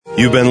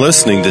You've been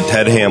listening to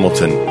Ted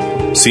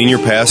Hamilton, Senior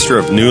Pastor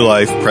of New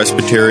Life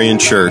Presbyterian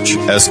Church,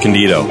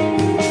 Escondido.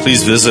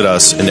 Please visit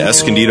us in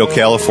Escondido,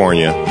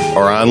 California,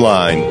 or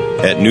online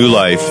at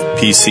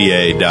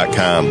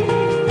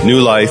newlifepca.com. New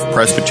Life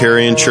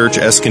Presbyterian Church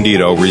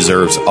Escondido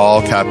reserves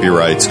all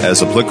copyrights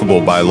as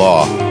applicable by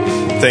law.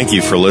 Thank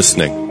you for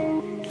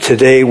listening.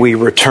 Today we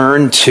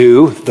return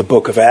to the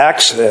book of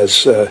Acts,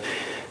 as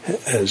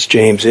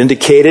James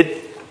indicated.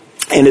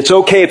 And it's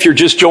okay if you're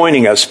just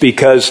joining us,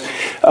 because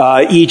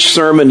each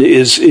sermon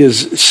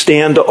is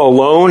stand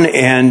alone,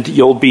 and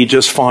you'll be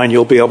just fine.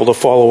 You'll be able to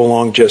follow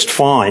along just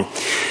fine.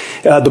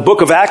 The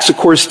book of Acts, of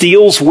course,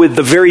 deals with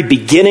the very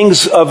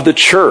beginnings of the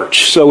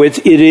church. So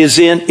it is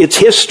in its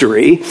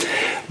history,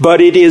 but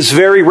it is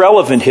very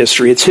relevant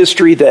history. It's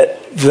history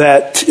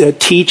that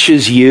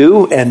teaches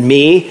you and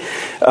me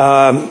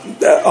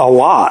a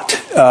lot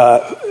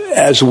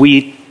as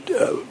we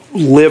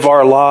live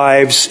our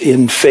lives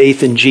in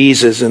faith in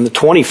Jesus in the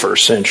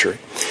 21st century.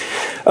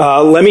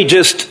 Let me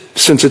just,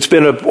 since it's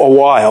been a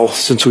while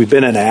since we've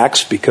been in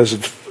Acts because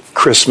of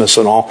Christmas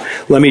and all,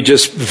 let me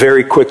just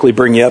very quickly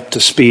bring you up to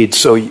speed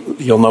so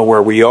you'll know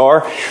where we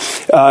are.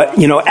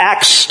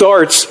 Acts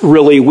starts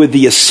really with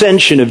the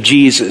ascension of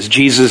Jesus.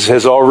 Jesus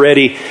has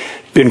already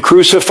been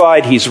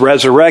crucified, he's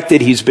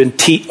resurrected, he's been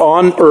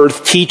on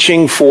earth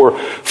teaching for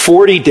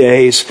 40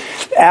 days.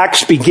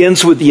 Acts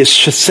begins with the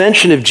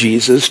ascension of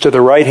Jesus to the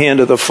right hand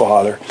of the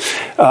Father,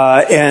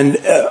 and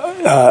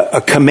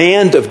a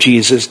command of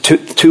Jesus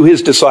to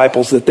his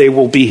disciples that they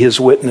will be his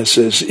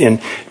witnesses in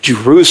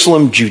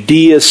Jerusalem,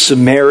 Judea,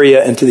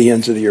 Samaria, and to the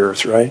ends of the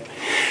earth, right?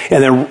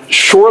 And then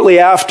shortly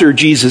after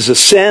Jesus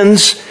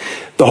ascends,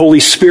 the Holy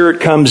Spirit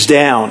comes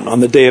down on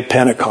the day of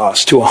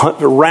Pentecost to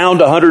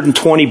around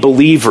 120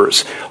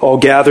 believers all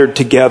gathered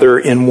together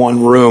in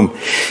one room.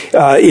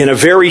 In a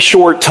very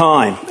short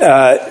time,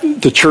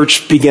 the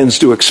church begins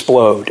to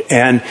explode.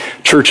 And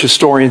church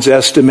historians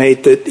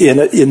estimate that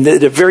in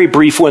a very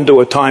brief window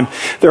of time,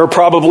 there are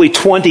probably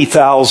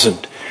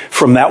 20,000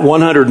 from that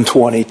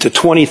 120 to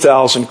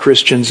 20,000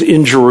 Christians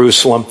in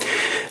Jerusalem.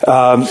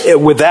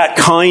 With that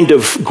kind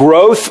of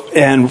growth,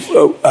 and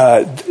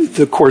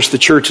of course the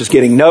church is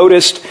getting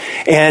noticed,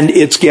 and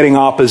it's getting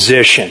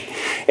opposition.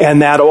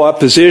 And that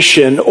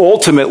opposition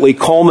ultimately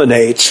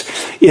culminates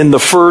in the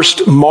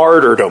first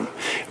martyrdom,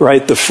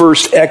 right? The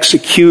first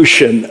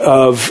execution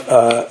of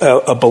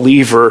a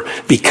believer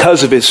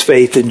because of his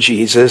faith in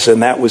Jesus,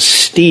 and that was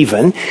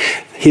Stephen.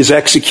 His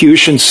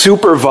execution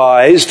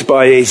supervised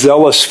by a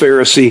zealous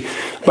Pharisee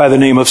by the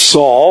name of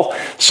Saul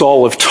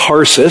of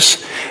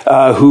Tarsus,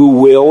 who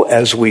will,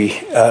 as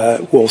we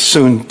will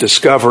soon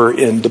discover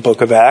in the book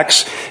of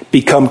Acts,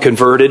 become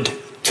converted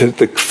to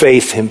the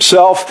faith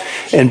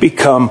himself and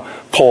become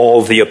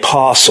Paul the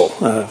Apostle,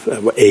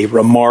 a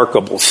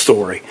remarkable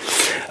story.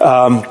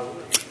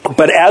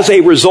 But as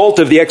a result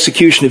of the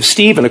execution of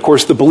Stephen, of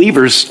course, the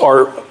believers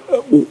are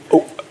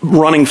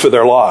running for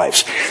their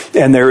lives,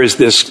 and there is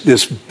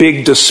this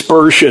big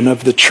dispersion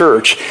of the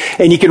church,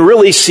 and you can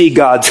really see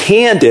God's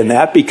hand in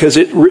that, because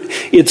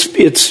it's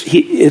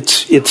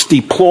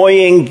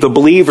deploying the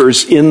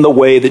believers in the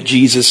way that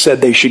Jesus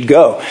said they should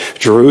go: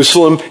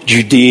 Jerusalem,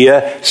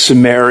 Judea,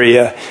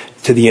 Samaria,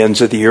 to the ends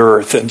of the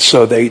earth. And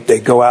so they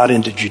go out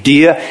into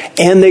Judea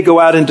and they go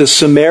out into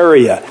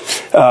Samaria.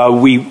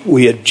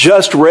 We had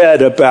just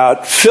read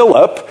about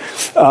Philip,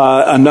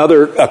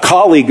 a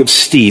colleague of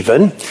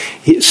Stephen.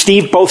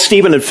 Both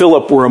Stephen and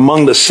Philip were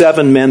among the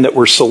 7 men that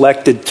were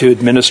selected to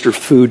administer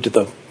food to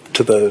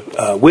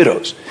the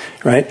widows,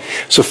 right?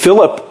 So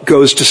Philip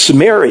goes to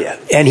Samaria,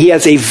 and he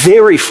has a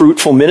very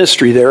fruitful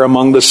ministry there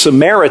among the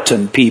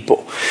Samaritan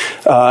people,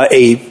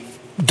 a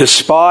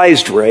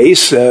despised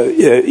race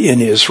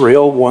in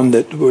Israel, one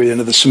that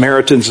the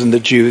Samaritans and the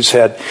Jews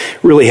had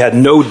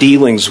no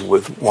dealings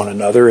with one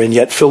another, and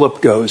yet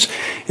Philip goes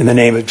in the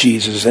name of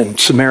Jesus, and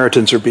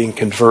Samaritans are being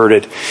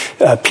converted.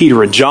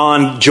 Peter and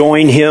John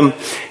join him,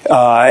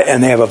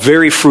 and they have a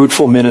very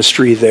fruitful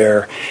ministry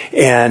there,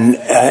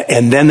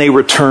 and then they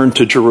return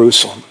to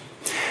Jerusalem.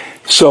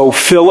 So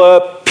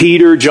Philip,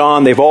 Peter,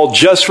 John, they've all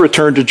just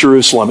returned to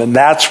Jerusalem, and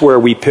that's where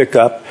we pick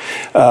up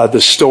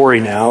the story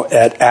now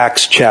at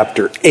Acts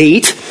chapter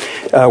 8.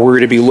 We're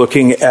going to be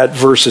looking at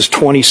verses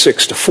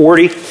 26 to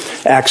 40.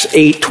 Acts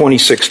 8,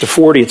 26 to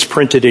 40. It's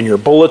printed in your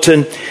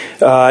bulletin.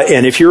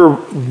 And if you're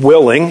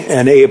willing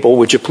and able,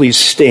 would you please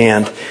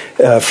stand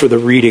for the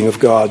reading of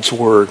God's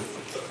Word.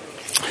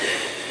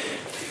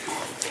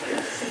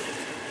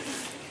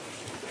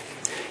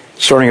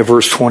 Starting at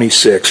verse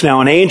 26.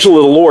 Now an angel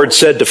of the Lord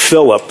said to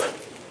Philip,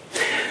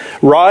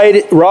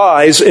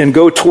 Rise and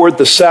go toward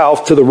the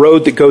south to the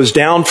road that goes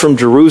down from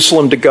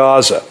Jerusalem to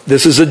Gaza.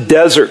 This is a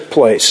desert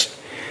place.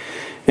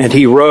 And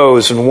he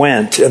rose and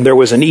went, and there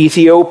was an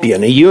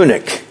Ethiopian, a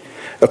eunuch,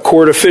 a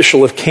court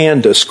official of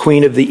Candace,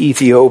 queen of the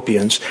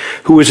Ethiopians,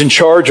 who was in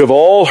charge of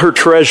all her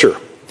treasure.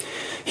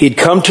 He'd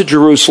come to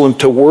Jerusalem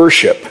to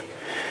worship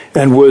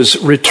and was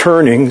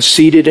returning,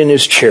 seated in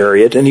his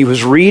chariot, and he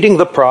was reading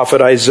the prophet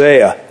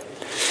Isaiah.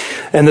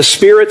 And the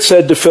Spirit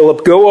said to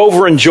Philip, Go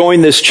over and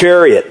join this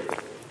chariot.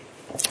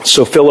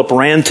 So Philip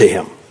ran to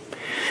him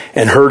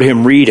and heard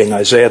him reading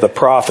Isaiah the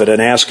prophet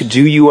and asked,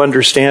 "Do you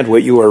understand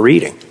what you are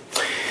reading?"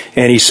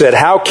 And he said,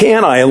 "How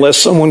can I unless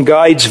someone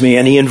guides me?"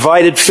 And he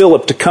invited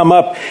Philip to come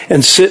up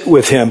and sit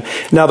with him.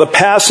 Now the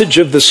passage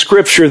of the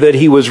scripture that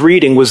he was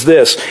reading was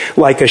this: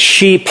 "Like a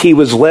sheep he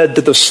was led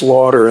to the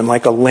slaughter, and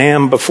like a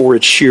lamb before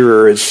its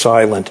shearer is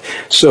silent,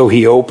 so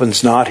he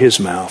opens not his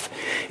mouth.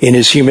 In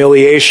his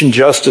humiliation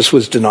justice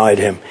was denied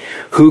him.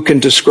 Who can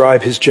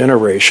describe his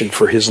generation?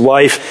 For his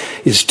life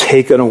is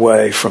taken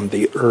away from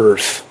the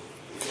earth."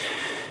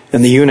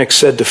 And the eunuch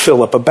said to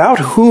Philip, "About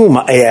whom,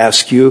 I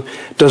ask you,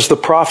 does the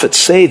prophet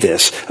say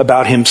this?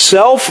 About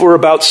himself or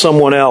about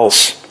someone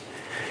else?"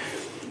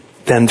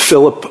 Then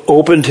Philip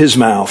opened his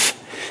mouth,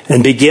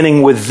 and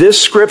beginning with this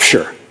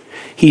scripture,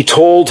 he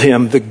told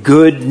him the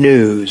good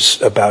news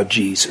about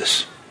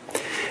Jesus.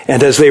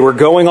 And as they were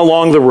going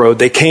along the road,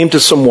 they came to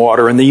some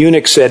water, and the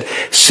eunuch said,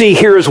 "See,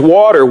 here is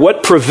water.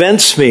 What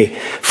prevents me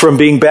from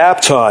being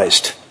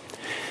baptized?"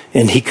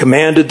 And he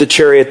commanded the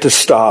chariot to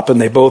stop, and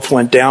they both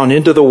went down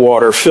into the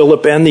water,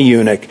 Philip and the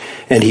eunuch,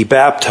 and he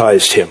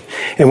baptized him.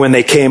 And when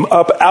they came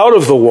up out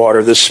of the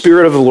water, the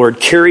Spirit of the Lord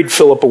carried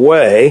Philip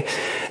away,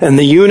 and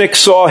the eunuch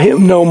saw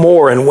him no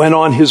more and went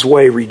on his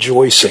way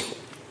rejoicing.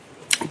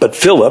 But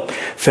Philip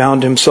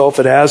found himself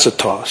at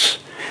Azotus,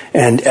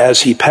 and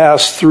as he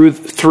passed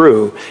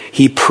through,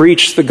 he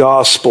preached the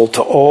gospel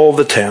to all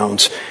the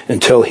towns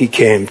until he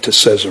came to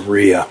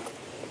Caesarea.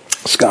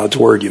 It's God's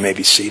word. You may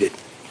be seated.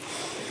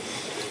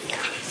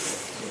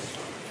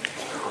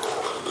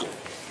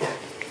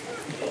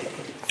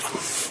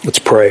 Let's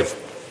pray.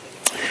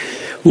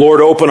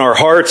 Lord, open our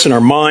hearts and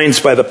our minds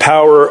by the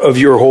power of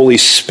your Holy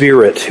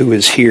Spirit who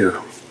is here,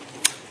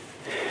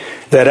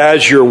 that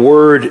as your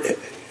word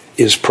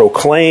is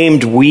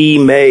proclaimed, we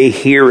may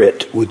hear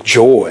it with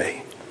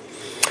joy.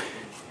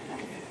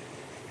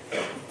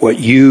 What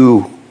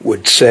you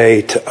would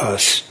say to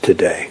us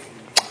today.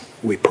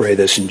 We pray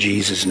this in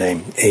Jesus'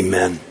 name.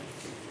 Amen.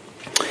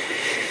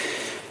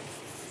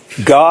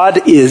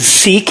 God is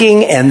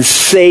seeking and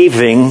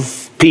saving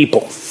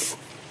people.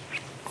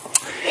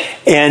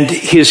 And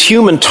his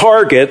human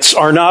targets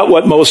are not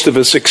what most of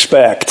us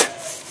expect.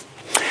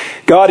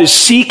 God is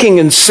seeking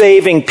and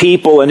saving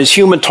people, and his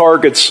human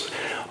targets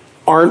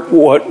aren't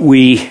what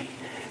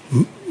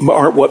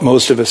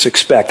most of us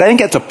expect. I think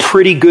that's a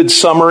pretty good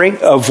summary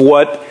of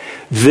what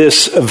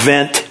this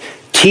event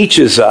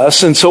teaches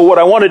us. And so what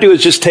I want to do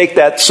is just take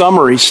that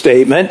summary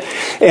statement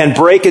and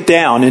break it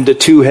down into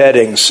two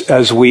headings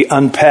as we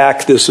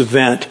unpack this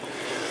event.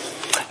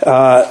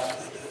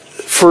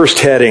 First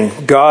heading,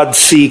 God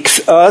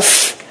seeks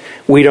us,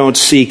 we don't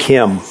seek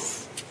him.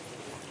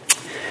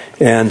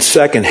 And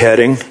second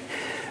heading,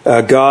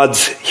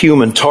 God's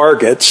human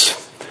targets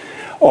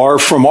are,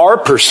 from our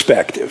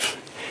perspective,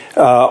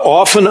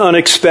 often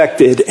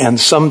unexpected and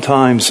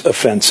sometimes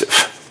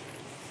offensive.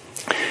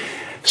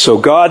 So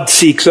God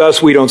seeks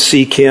us, we don't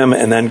seek him,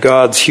 and then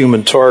God's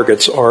human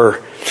targets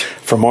are,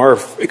 from our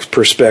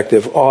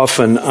perspective,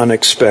 often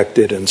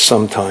unexpected and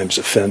sometimes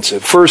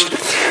offensive. First,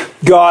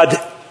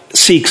 God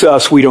seeks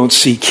us, we don't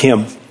seek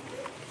him.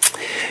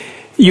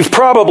 You've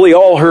probably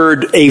all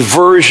heard a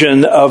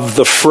version of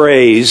the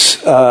phrase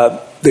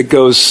that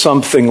goes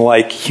something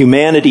like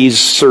humanity's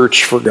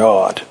search for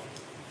God,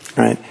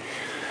 right?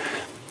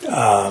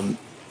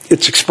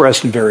 It's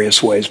expressed in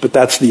various ways, but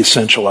that's the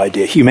essential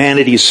idea.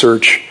 Humanity's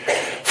search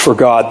for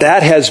God.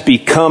 That has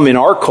become in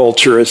our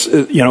culture as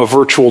a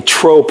virtual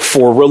trope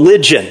for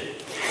religion.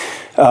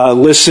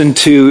 Listen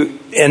to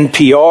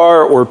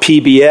NPR or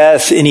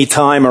PBS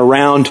anytime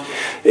around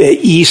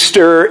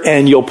Easter,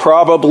 and you'll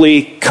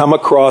probably come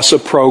across a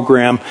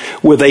program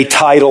with a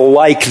title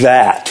like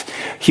that,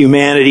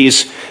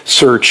 Humanity's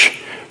Search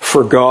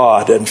for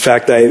God. In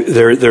fact,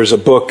 there's a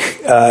book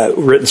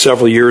written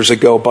several years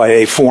ago by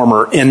a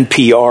former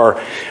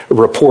NPR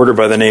reporter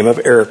by the name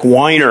of Eric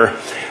Weiner,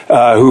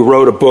 who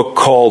wrote a book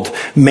called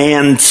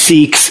Man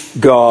Seeks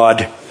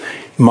God,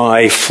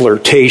 My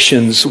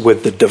Flirtations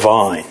with the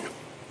Divine.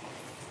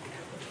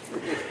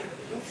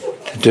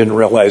 Didn't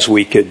realize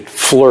we could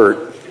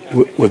flirt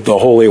with the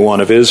Holy One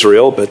of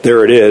Israel, but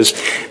there it is.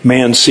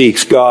 Man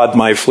seeks God,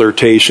 my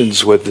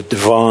flirtations with the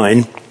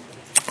divine.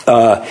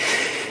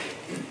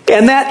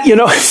 And that,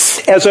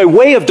 as a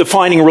way of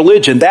defining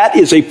religion, that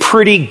is a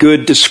pretty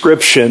good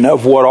description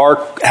of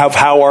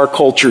how our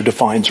culture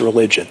defines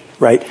religion,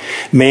 right?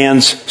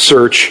 Man's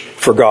search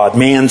for God,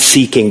 man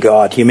seeking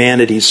God,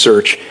 humanity's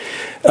search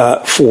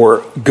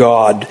for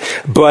God.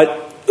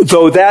 But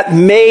though that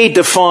may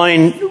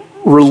define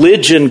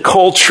religion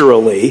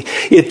culturally,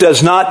 it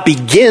does not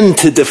begin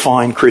to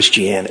define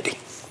Christianity,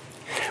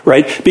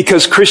 right?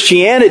 Because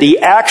Christianity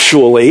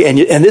actually,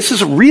 and this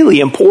is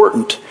really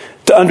important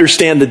to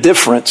understand the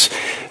difference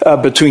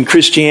between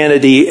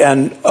Christianity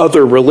and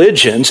other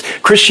religions,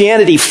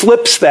 Christianity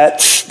flips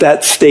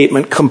that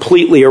statement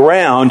completely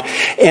around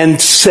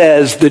and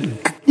says that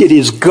it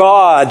is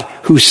God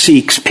who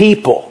seeks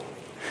people,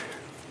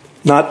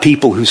 not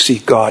people who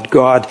seek God.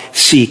 God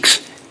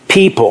seeks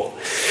people.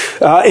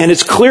 And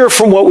it's clear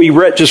from what we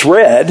just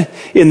read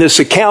in this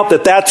account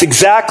that that's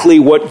exactly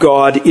what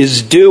God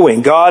is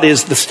doing. God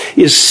is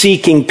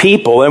seeking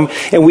people.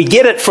 And we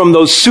get it from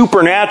those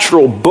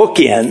supernatural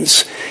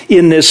bookends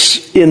in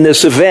this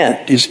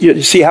event.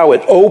 You see how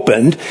it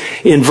opened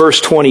in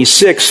verse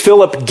 26.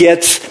 Philip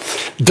gets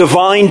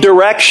divine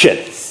direction,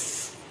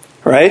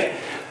 right?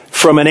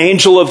 From an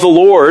angel of the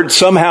Lord.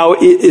 Somehow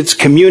it's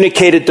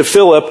communicated to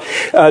Philip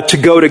to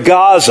go to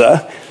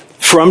Gaza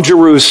from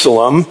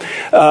Jerusalem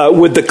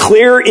with the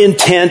clear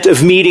intent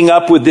of meeting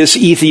up with this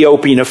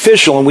Ethiopian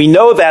official. And we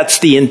know that's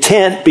the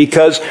intent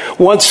because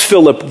once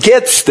Philip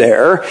gets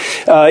there,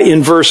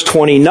 in verse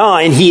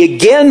 29, he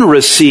again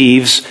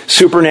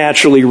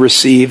supernaturally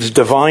receives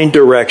divine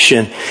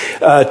direction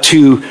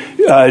to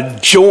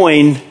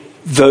join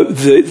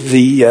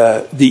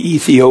the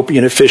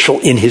Ethiopian official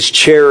in his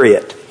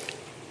chariot.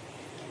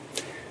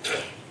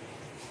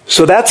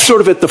 So that's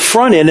sort of at the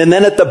front end. And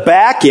then at the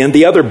back end,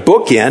 the other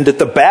bookend, at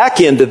the back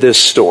end of this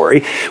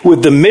story,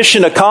 with the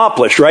mission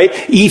accomplished,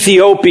 right?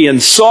 Ethiopian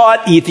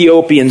sought,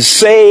 Ethiopian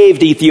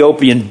saved,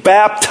 Ethiopian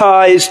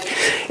baptized.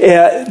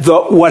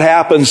 What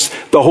happens?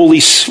 The Holy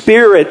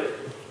Spirit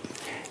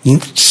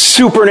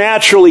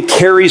supernaturally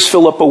carries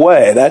Philip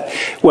away. That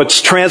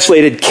what's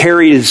translated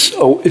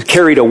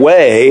carried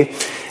away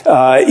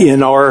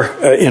in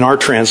our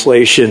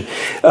translation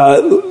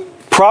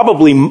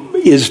probably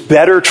is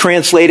better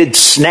translated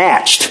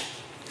snatched.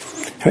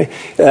 Right?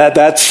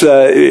 That's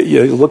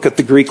you look at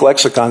the Greek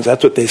lexicons.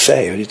 That's what they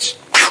say. It's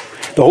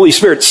the Holy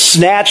Spirit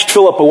snatched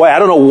Philip away. I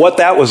don't know what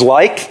that was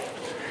like.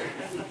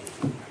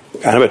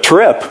 Kind of a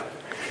trip,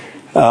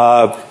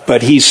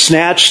 but he's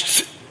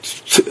snatched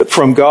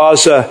from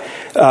Gaza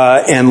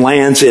and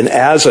lands in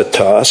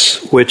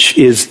Azotus, which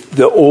is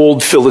the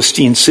old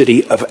Philistine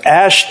city of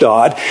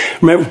Ashdod.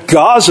 Remember,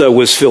 Gaza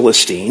was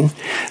Philistine.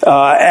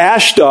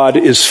 Ashdod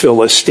is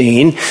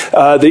Philistine.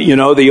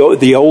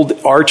 The old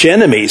arch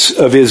enemies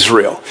of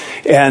Israel,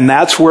 and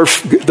that's where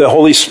the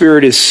Holy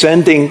Spirit is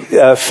sending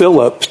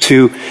Philip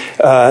to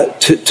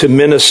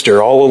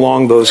minister all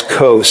along those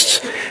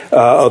coasts,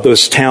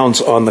 those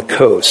towns on the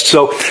coast.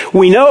 So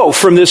we know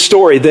from this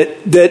story that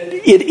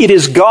it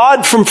is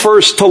God from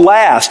first to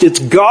last.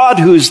 It's God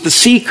who's the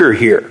seeker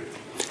here.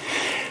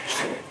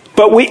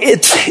 But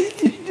it's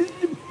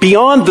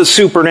beyond the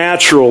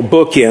supernatural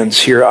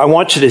bookends here. I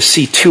want you to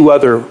see two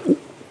other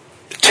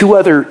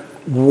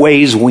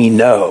ways we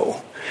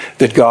know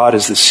that God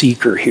is the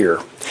seeker here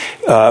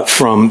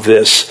from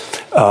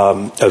this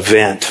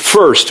event.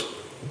 First,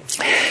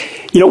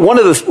 one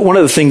of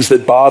the things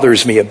that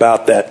bothers me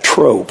about that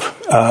trope,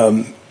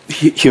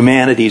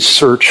 humanity's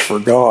search for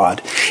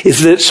God,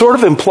 is that it sort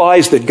of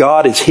implies that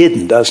God is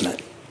hidden, doesn't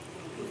it?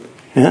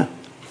 Yeah.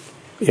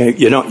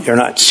 You're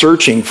not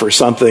searching for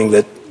something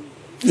that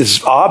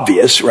is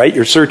obvious, right?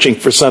 You're searching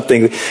for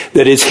something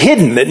that is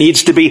hidden, that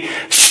needs to be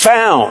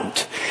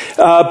found.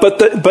 But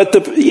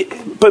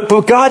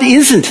God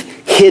isn't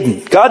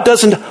hidden. God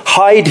doesn't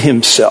hide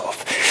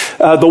himself.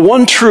 The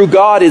one true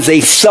God is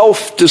a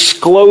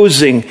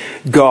self-disclosing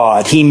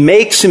God. He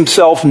makes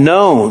himself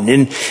known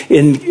in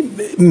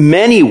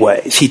many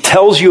ways. He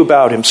tells you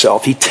about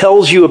himself. He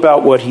tells you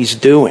about what he's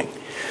doing.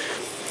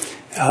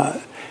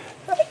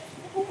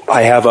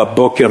 I have a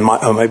book on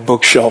my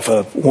bookshelf,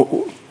 a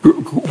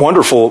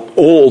wonderful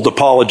old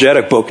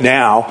apologetic book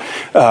now,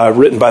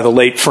 written by the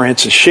late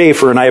Francis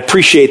Schaeffer, and I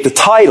appreciate the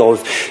title.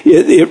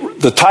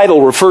 The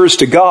title refers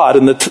to God,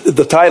 and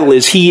the title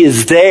is "He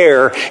is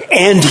there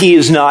and He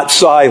is not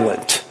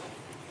silent."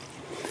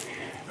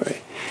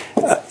 Right.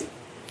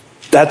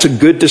 That's a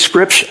good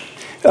description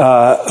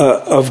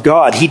of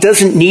God. He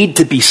doesn't need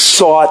to be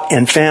sought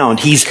and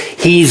found. He's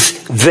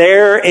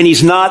there and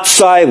he's not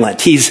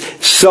silent. He's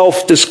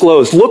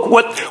self-disclosed. Look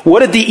what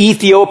did the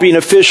Ethiopian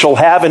official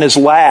have in his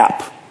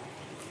lap?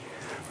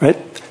 Right?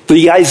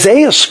 The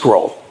Isaiah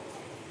scroll.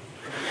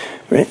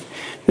 Right?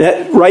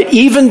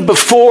 Even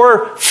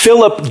before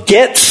Philip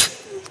gets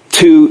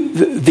to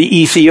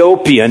the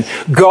Ethiopian,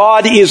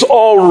 God is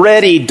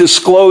already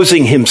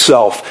disclosing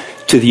himself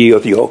to the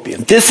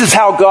Ethiopian. This is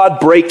how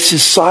God breaks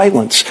his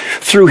silence,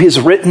 through his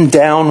written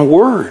down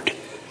word.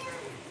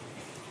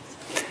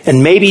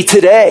 And maybe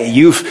today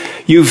you've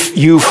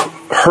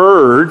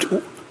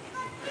heard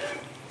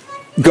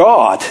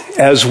God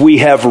as we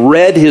have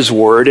read his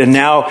word, and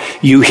now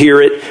you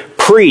hear it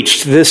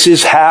preached. This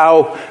is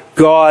how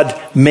God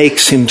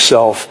makes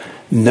himself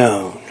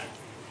known.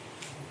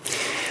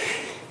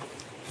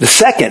 The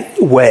second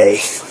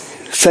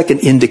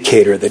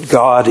indicator that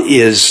God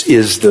is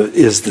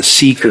the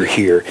seeker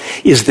here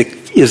is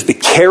the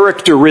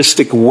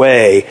characteristic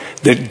way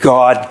that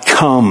God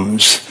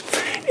comes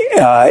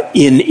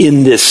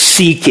in this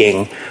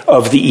seeking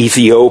of the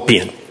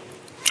Ethiopian.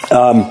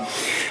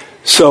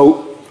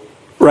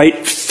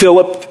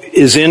 Philip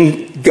is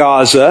in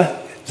Gaza,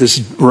 this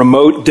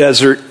remote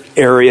desert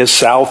area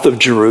south of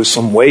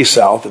Jerusalem, way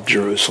south of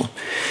Jerusalem,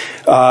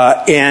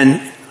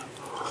 and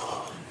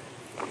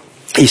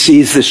he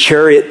sees this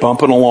chariot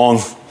bumping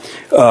along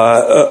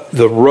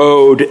the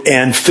road,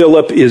 and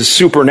Philip is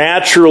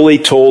supernaturally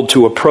told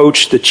to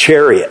approach the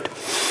chariot.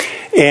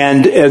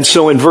 And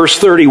so in verse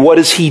 30, what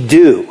does he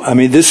do? I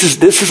mean, this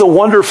is a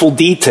wonderful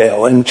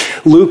detail, and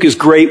Luke is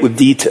great with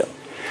detail.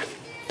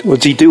 What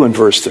does he do in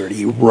verse 30?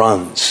 He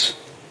runs.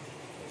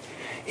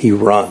 He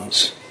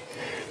runs.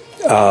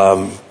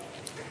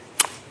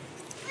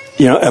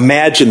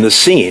 Imagine the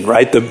scene,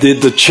 right?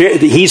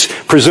 He's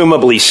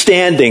presumably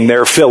standing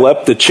there,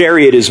 Philip. The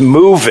chariot is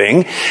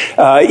moving.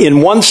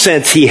 In one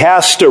sense, he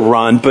has to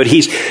run, but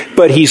he's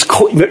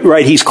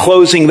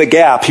closing the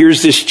gap.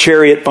 Here's this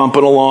chariot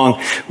bumping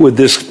along with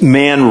this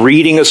man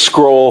reading a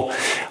scroll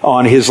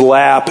on his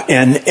lap,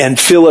 and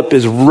Philip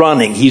is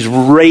running. He's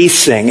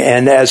racing,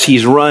 and as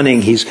he's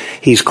running,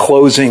 he's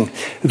closing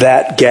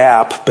that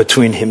gap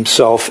between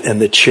himself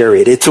and the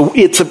chariot.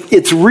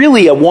 It's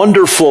really a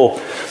wonderful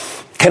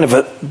kind of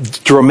a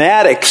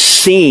dramatic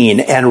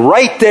scene, and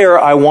right there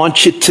I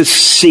want you to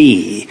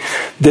see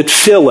that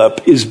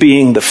Philip is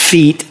being the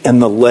feet and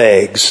the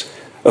legs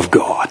of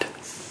God.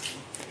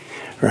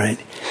 Right?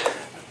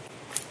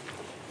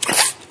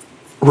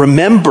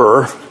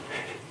 Remember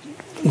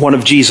one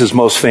of Jesus'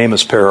 most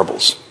famous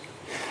parables.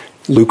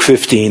 Luke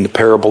 15, the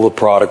parable of the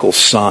prodigal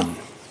son.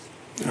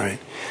 Right?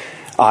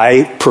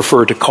 I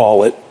prefer to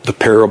call it the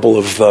parable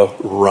of the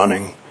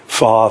running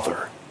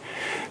father,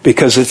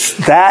 because it's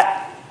that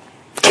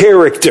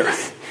character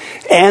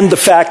and the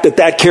fact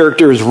that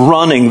character is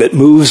running that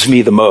moves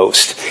me the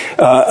most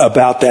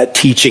about that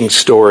teaching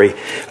story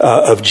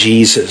of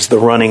Jesus, the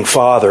running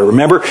father.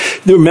 Remember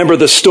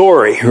the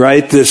story,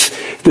 right?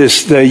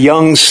 The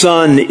young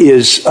son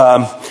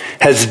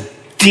has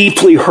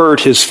deeply hurt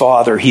his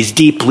father. He's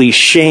deeply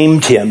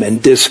shamed him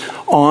and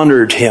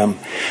dishonored him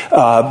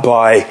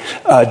by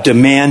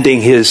demanding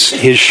his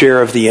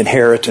share of the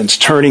inheritance,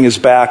 turning his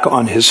back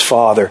on his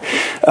father,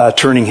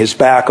 turning his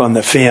back on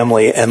the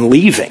family, and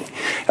leaving.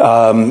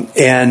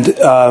 And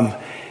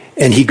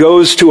he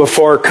goes to a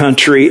far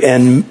country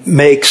and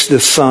makes a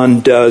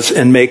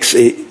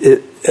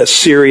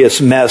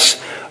serious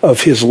mess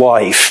of his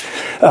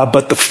life.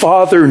 But the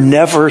father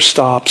never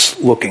stops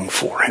looking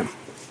for him.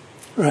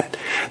 Right.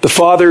 The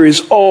father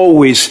is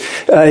always,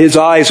 his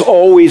eyes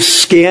always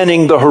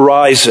scanning the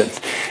horizon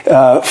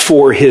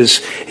for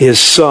his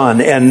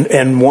son.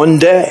 And one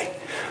day,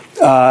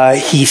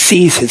 he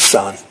sees his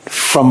son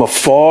from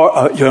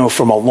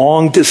from a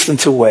long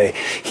distance away.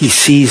 He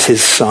sees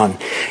his son,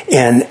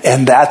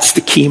 and that's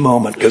the key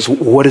moment. Because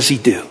what does he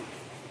do?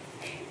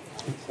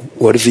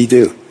 What does he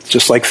do?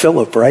 Just like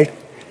Philip, right?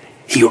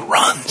 He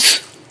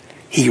runs.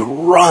 He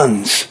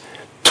runs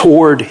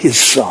toward his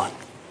son.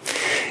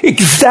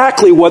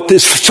 Exactly what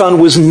this son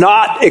was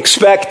not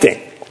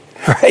expecting,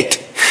 right?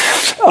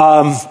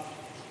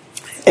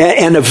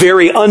 And a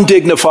very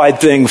undignified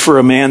thing for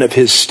a man of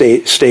his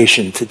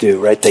station to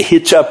do, right? To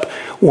hitch up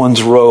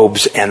one's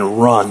robes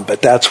and run,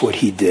 but that's what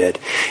he did.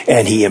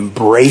 And he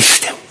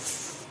embraced him,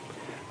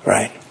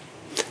 right?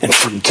 And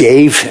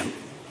forgave him,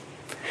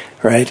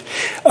 right?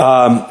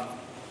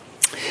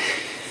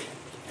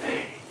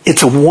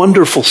 It's a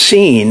wonderful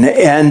scene,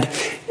 and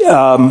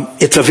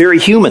it's a very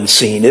human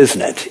scene,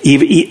 isn't it?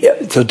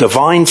 It's a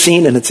divine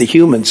scene and it's a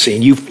human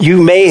scene.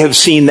 You may have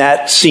seen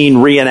that scene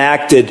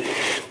reenacted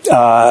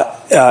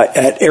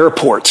at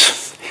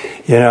airports,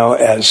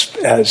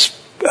 as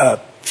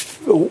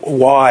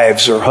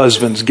wives or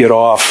husbands get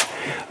off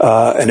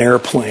an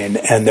airplane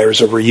and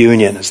there's a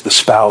reunion as the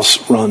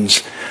spouse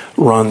runs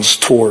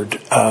toward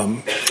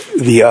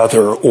the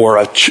other, or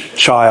a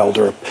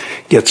child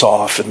gets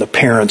off and the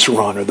parents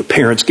run, or the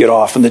parents get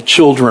off and the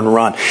children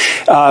run.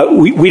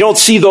 We don't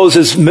see those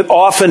as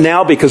often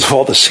now because of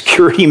all the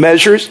security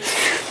measures.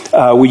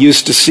 We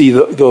used to see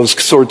those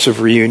sorts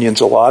of reunions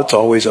a lot. It's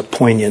always a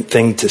poignant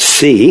thing to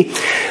see.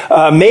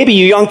 Maybe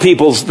you young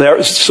people's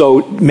there,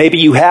 so maybe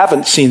you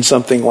haven't seen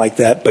something like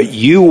that, but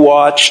you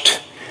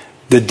watched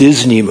the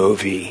Disney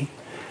movie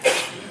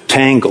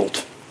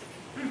Tangled,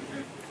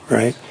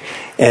 right?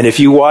 And if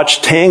you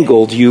watch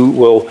Tangled, you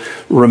will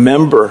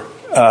remember,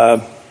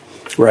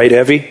 right,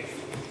 Evie?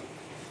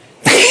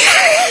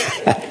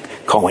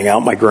 Calling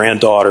out my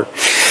granddaughter.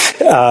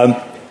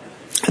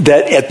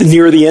 That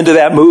near the end of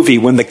that movie,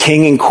 when the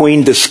king and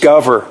queen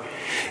discover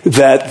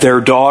that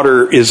their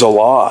daughter is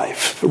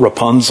alive,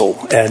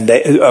 Rapunzel, and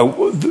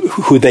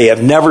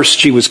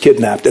she was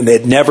kidnapped, and they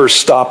had never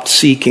stopped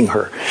seeking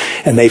her,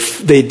 and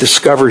they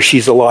discover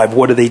she's alive.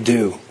 What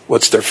do?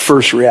 What's their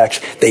first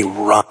reaction? They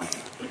run.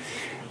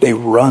 They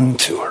run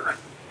to her.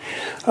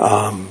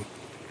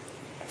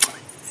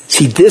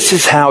 See, this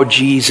is how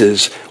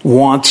Jesus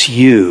wants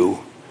you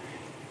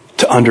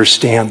to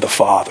understand the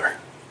Father.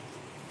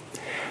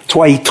 That's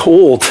why he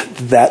told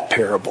that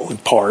parable in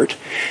part,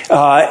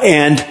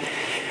 and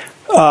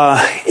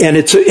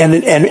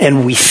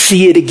we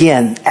see it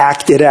again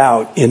acted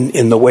out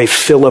in the way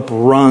Philip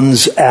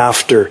runs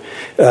after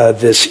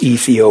this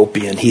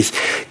Ethiopian.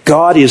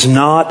 God is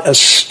not a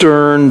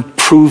stern,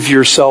 prove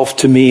yourself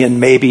to me and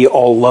maybe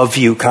I'll love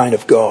you kind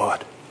of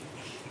God.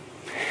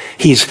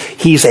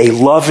 He's a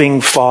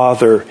loving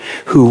Father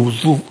who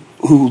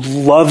who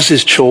loves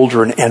his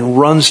children and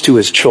runs to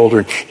his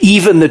children,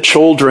 even the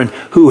children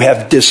who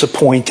have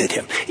disappointed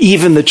him,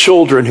 even the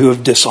children who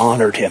have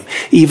dishonored him,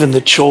 even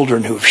the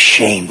children who have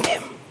shamed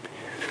him.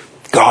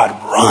 God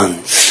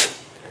runs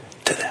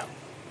to them.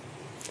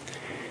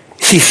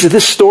 See, so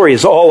this story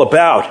is all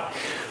about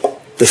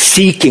the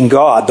seeking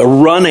God, the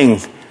running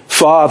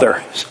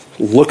Father.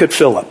 Look at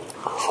Philip.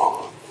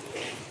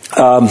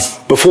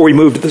 Before we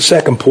move to the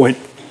second point,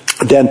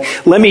 then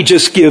let me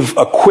just give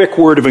a quick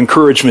word of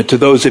encouragement to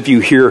those of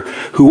you here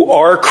who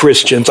are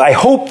Christians. I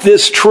hope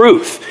this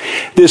truth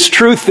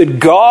that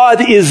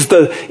God is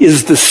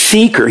the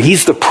seeker,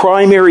 he's the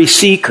primary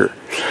seeker,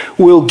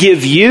 will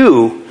give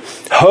you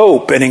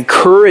hope and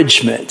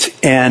encouragement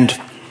and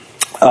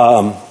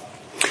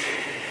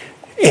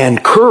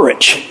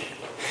courage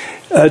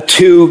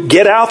to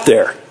get out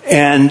there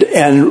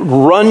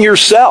and run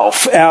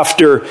yourself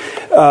after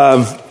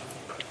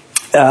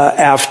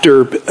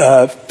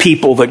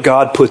people that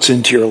God puts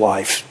into your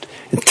life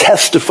and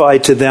testify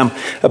to them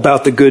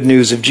about the good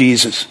news of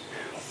Jesus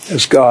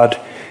as God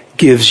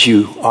gives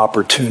you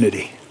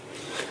opportunity.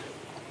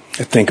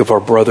 I think of our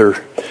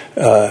brother,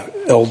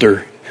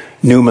 Elder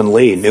Newman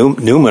Lee.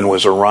 Newman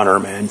was a runner,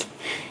 man.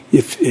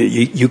 If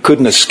you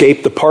couldn't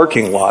escape the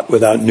parking lot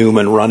without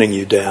Newman running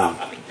you down.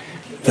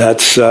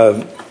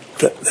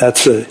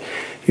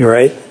 You're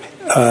right.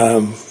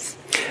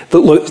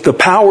 Look, the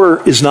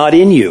power is not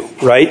in you,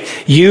 right?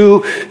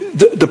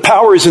 The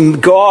power is in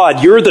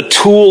God. You're the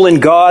tool in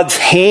God's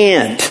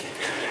hand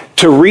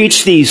to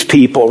reach these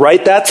people,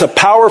 right? That's a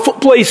powerful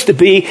place to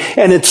be,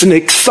 and it's an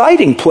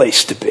exciting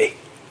place to be.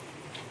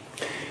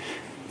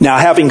 Now,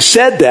 having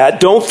said that,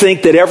 don't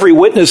think that every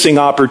witnessing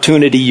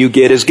opportunity you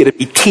get is going to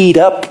be teed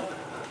up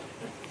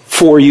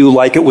for you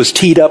like it was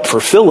teed up for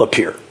Philip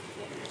here.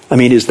 I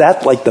mean, is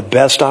that like the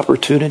best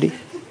opportunity?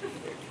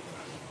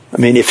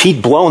 I mean, if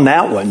he'd blown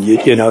that one,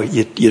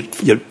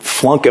 you'd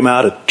flunk him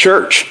out of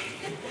church.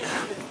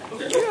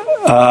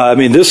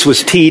 This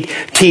was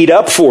teed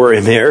up for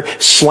him here,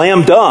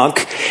 slam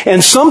dunk.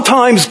 And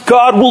sometimes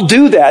God will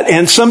do that,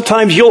 and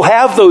sometimes you'll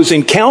have those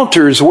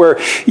encounters where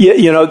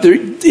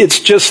it's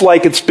just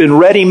like it's been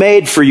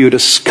ready-made for you to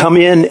come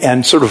in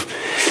and sort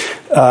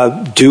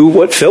of do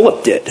what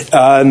Philip did.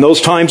 And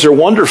those times are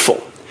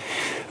wonderful.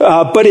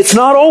 But it's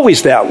not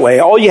always that way.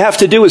 All you have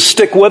to do is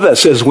stick with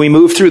us as we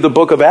move through the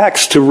book of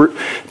Acts to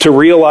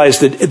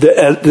realize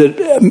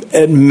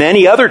that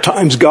many other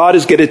times God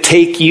is going to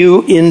take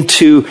you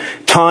into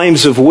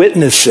times of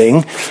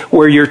witnessing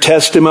where your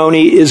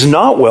testimony is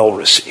not well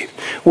received,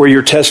 where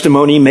your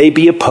testimony may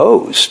be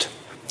opposed.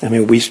 I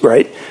mean,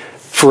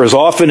 for as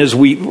often as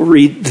we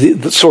read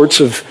the sorts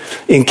of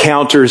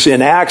encounters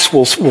in Acts,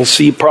 we'll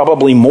see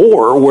probably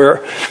more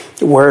where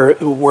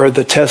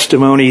the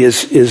testimony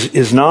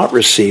is not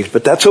received.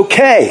 But that's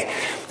okay,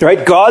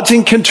 right? God's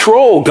in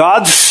control.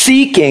 God's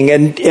seeking,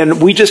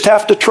 and we just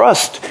have to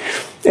trust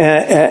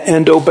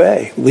and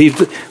obey.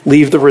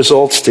 Leave the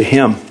results to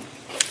Him.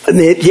 And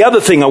the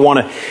other thing I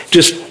want to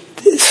just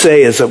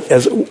say as a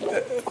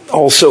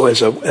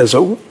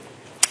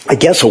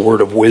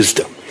word of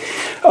wisdom.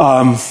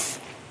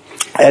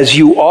 As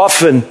you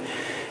often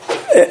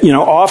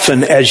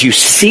as you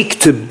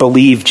seek to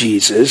believe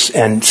Jesus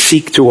and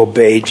seek to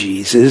obey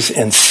Jesus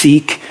and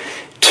seek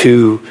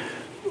to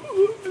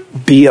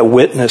be a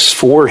witness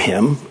for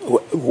Him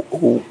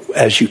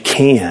as you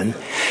can,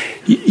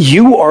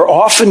 you are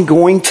often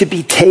going to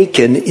be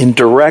taken in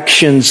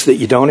directions that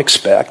you don't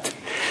expect.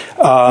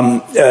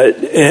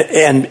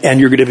 And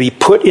you're going to be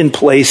put in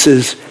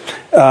places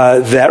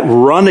that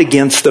run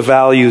against the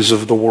values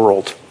of the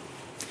world.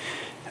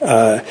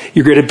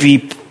 You're going to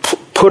be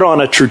put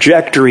on a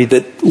trajectory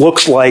that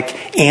looks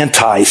like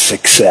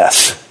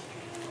anti-success,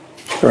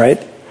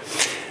 right?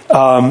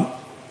 I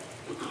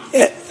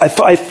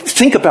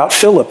think about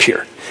Philip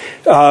here.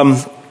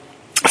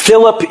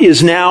 Philip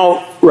is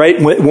now,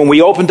 right, when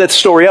we opened that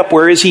story up,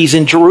 where is he? He's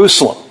in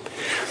Jerusalem.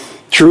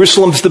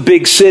 Jerusalem's the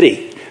big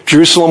city.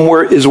 Jerusalem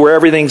is where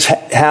everything's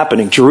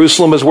happening.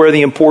 Jerusalem is where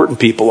the important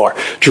people are.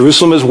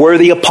 Jerusalem is where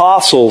the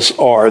apostles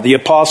are. The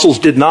apostles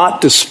did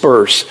not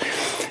disperse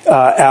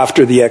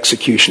after the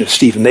execution of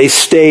Stephen. They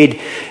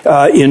stayed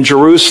in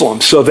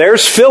Jerusalem. So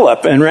there's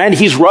Philip, and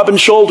he's rubbing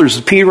shoulders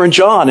with Peter and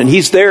John, and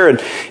he's there, and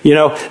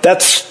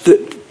that's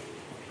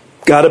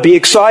got to be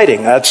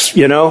exciting. That's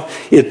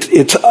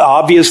it's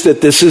obvious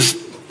that this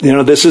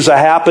is a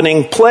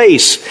happening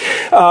place.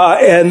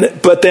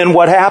 But then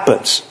what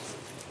happens?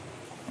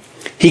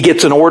 He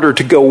gets an order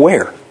to go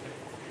where?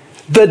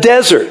 The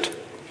desert.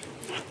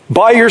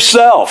 By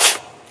yourself.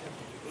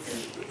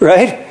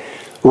 Right?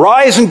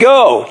 Rise and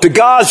go to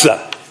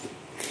Gaza.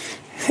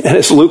 And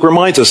as Luke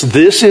reminds us,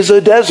 this is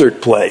a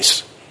desert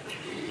place.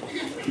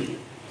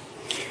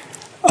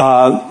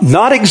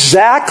 Not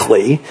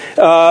exactly,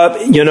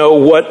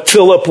 what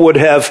Philip would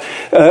have,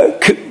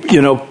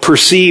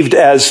 perceived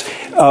as,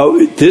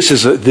 this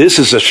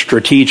is a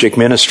strategic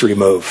ministry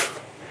move.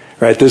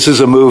 Right? This is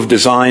a move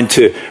designed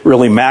to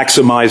really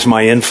maximize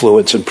my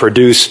influence and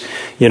produce,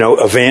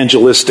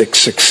 evangelistic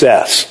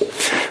success.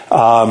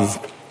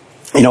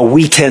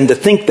 We tend to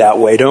think that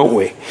way, don't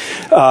we?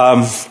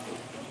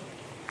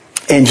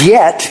 And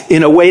yet,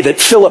 in a way that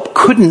Philip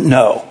couldn't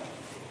know,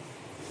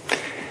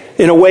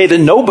 in a way that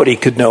nobody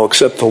could know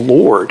except the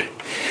Lord,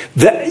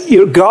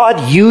 that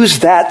God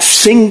used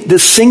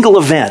this single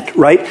event,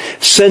 right?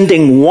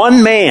 Sending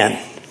one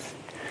man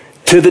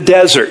to the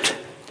desert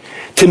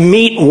to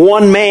meet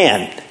one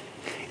man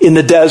in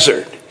the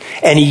desert.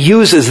 And he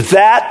uses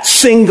that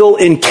single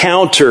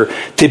encounter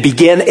to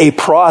begin a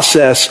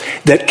process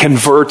that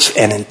converts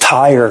an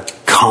entire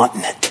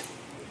continent.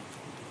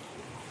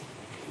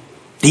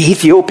 The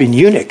Ethiopian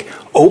eunuch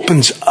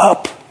opens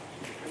up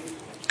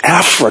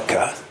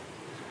Africa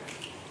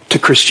to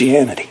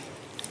Christianity.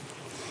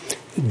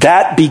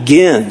 That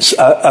begins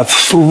a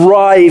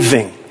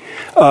thriving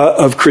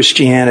of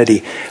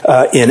Christianity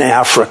in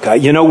Africa.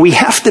 We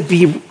have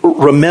to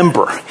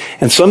remember,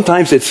 and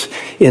sometimes it's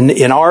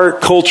in our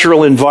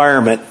cultural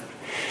environment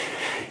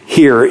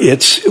here,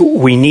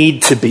 we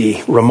need to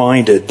be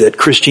reminded that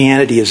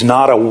Christianity is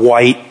not a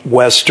white,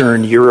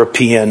 Western,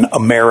 European,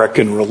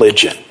 American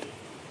religion.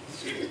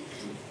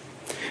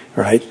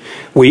 Right?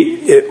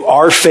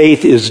 Our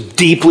faith is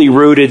deeply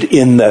rooted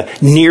in the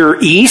Near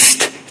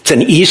East. It's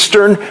an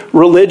Eastern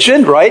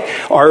religion, right?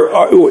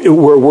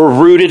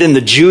 We're rooted in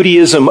the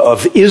Judaism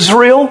of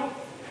Israel,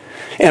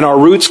 and our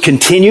roots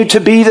continue to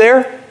be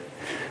there,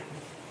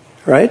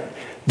 right?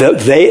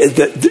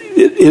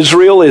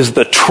 Israel is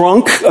the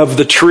trunk of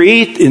the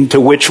tree into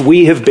which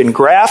we have been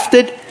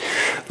grafted.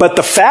 But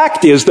the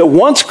fact is that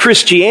once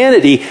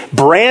Christianity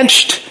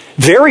branched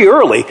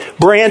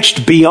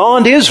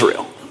beyond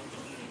Israel,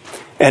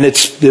 and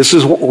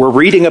we're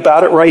reading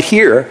about it right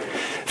here.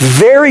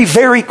 Very,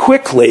 very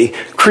quickly,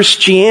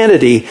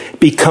 Christianity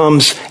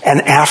becomes an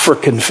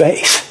African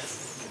faith.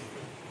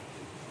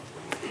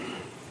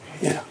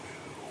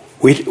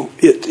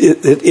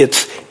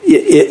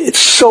 It's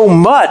so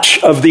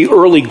much of the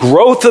early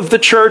growth of the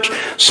church,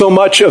 so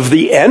much of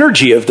the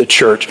energy of the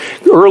church,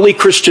 early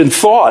Christian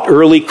thought,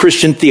 early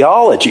Christian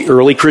theology,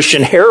 early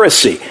Christian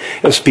heresy,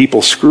 as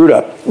people screwed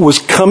up, was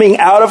coming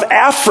out of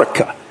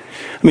Africa.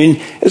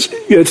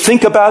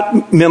 Think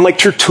about men like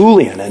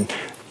Tertullian and,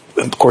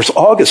 of course,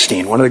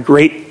 Augustine, one of the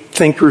great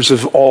thinkers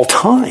of all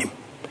time.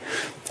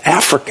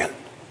 African.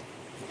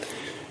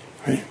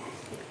 Right?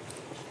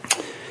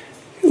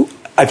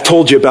 I've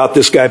told you about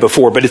this guy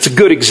before, but it's a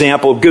good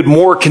example,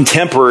 more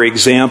contemporary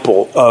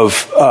example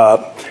of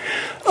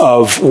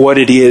what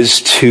it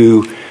is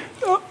to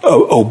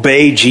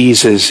obey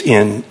Jesus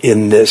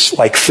in this,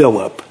 like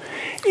Philip.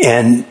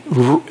 And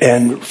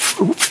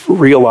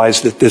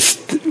realize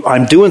that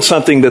I'm doing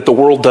something that the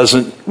world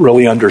doesn't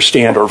really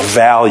understand or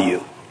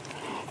value,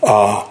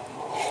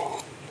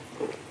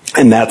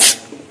 and that's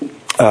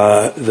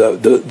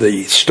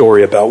the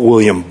story about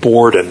William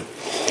Borden.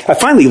 I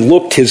finally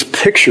looked his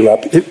picture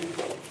up.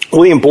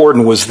 William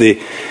Borden was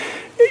the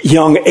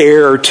young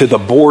heir to the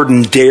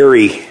Borden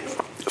dairy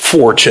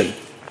fortune.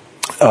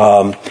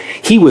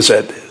 He was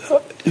a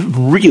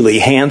really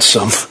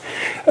handsome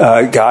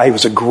guy. He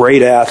was a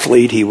great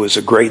athlete. He was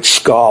a great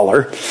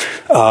scholar.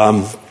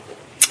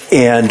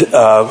 And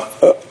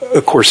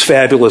of course,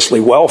 fabulously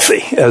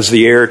wealthy as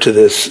the heir to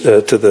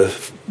the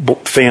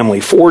family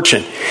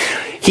fortune.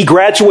 He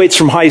graduates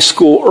from high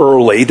school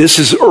early. This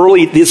is the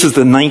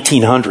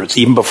 1900s,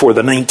 even before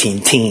the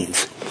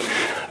 19-teens.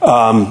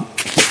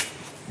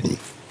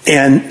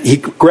 And he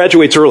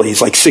graduates early.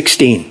 He's like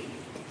 16.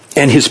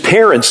 And his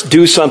parents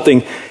do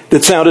something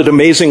that sounded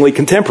amazingly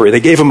contemporary. They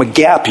gave him a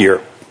gap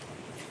year.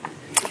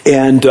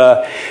 And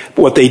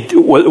what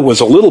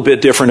was a little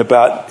bit different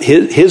about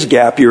his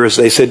gap year is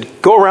they said,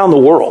 go around the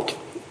world.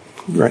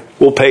 Right?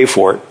 We'll pay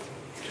for it.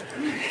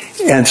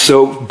 And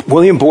so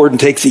William Borden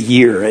takes a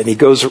year and he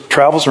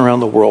travels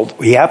around the world.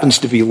 He happens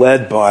to be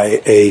led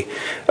by a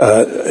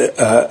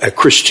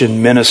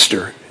Christian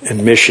minister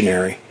and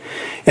missionary.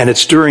 And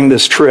it's during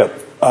this trip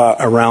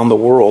around the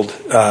world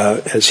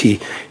as he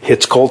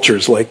hits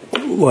cultures like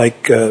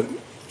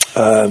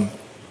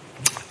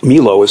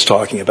Milo was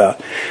talking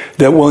about,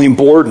 that William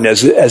Borden,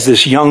 as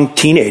this young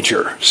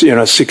teenager,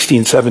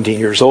 16, 17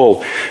 years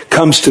old,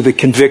 comes to the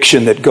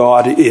conviction that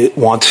God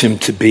wants him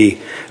to be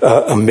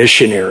a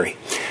missionary.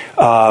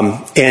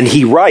 And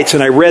he writes,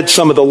 and I read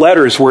some of the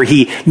letters where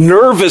he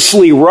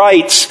nervously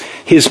writes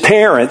his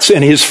parents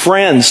and his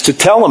friends to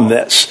tell him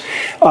this.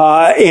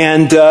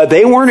 And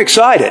they weren't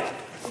excited.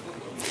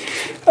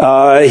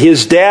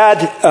 His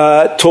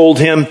dad told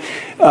him,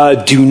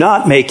 do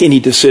not make any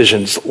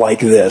decisions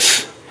like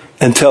this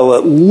until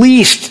at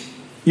least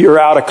you're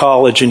out of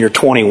college and you're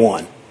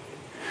 21.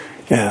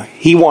 Yeah,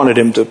 he wanted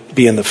him to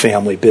be in the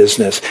family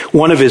business.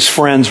 One of his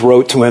friends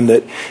wrote to him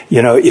that,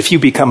 if you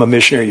become a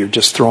missionary, you're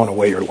just throwing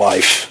away your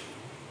life,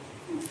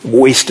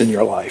 wasting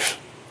your life.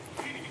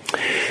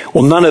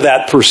 Well, none of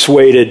that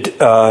persuaded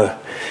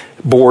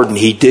Borden.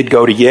 He did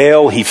go to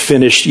Yale. He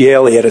finished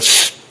Yale. He had an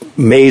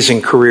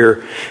amazing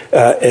career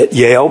at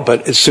Yale.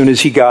 But as soon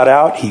as he got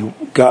out, he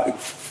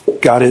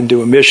got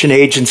into a mission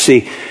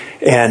agency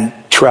and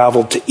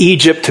traveled to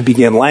Egypt to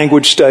begin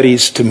language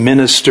studies, to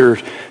minister,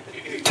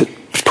 to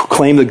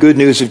proclaim the good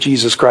news of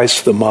Jesus Christ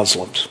to the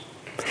Muslims.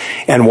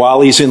 And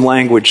while he's in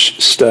language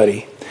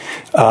study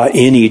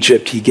in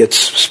Egypt, he gets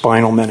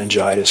spinal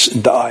meningitis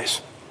and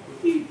dies.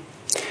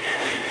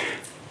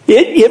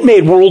 It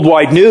made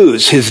worldwide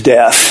news, his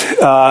death.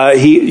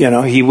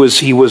 He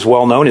was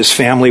well known. His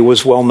family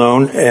was well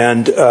known,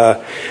 and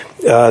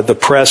the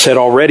press had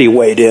already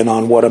weighed in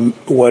on what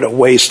a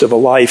waste of a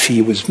life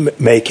he was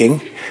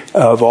making,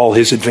 of all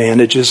his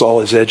advantages, all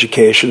his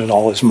education, and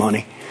all his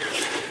money.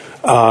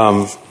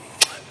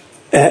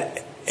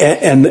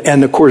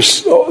 And of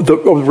course,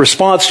 the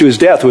response to his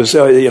death was,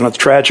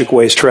 tragic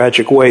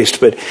waste.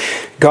 But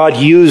God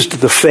used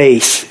the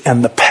faith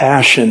and the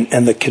passion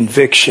and the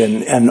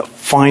conviction and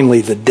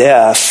finally the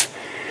death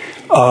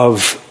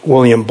of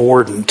William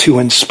Borden to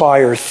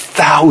inspire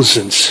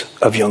thousands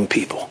of young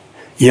people,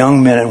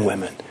 young men and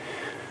women,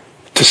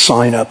 to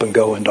sign up and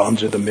go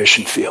onto the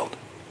mission field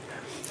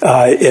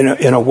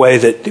in a way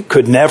that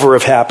could never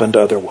have happened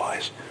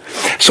otherwise.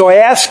 So I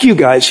ask you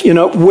guys,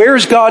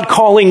 where's God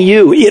calling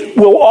you? It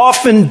will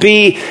often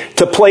be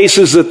to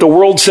places that the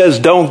world says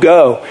don't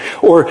go,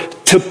 or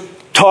to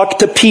talk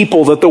to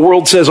people that the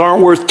world says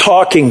aren't worth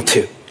talking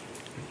to.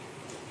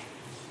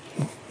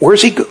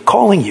 Where's he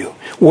calling you?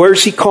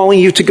 Where's he calling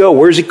you to go?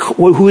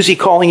 Who's he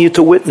calling you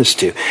to witness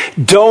to?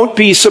 Don't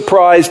be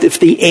surprised if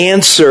the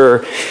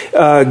answer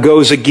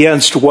goes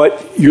against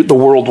what the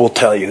world will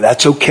tell you.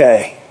 That's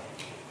okay.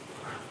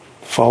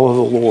 Follow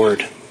the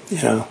Lord.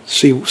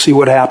 See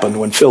what happened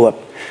when Philip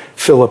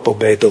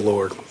obeyed the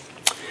Lord.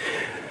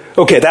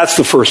 Okay, that's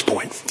the first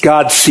point.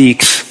 God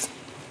seeks,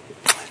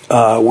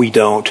 we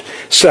don't.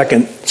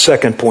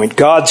 Second point,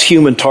 God's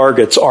human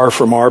targets are,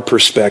 from our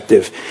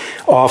perspective,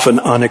 often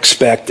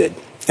unexpected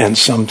and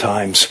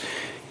sometimes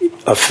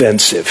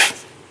offensive.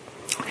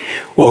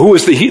 Well, who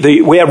was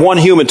we had one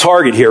human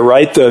target here,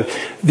 right? The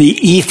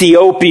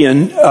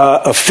Ethiopian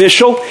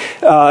official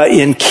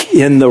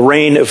in the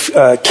reign of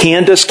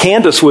Candace.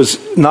 Candace was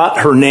not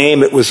her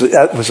name; that was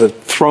a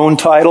throne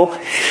title.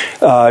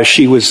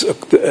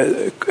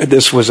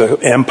 This was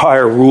an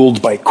empire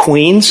ruled by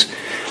queens.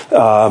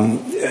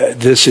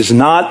 This is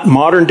not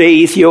modern day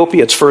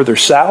Ethiopia; it's further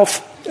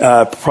south,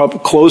 probably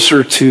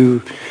closer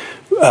to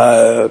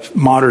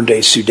modern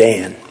day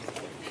Sudan,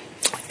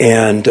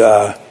 and.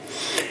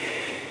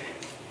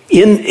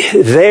 In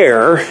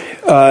there,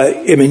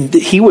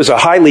 he was a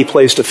highly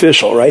placed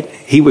official, right?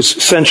 He was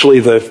essentially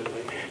the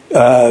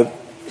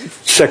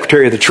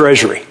Secretary of the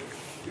Treasury,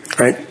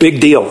 right? Big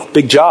deal,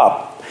 big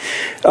job.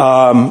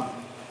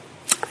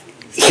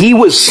 He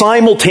was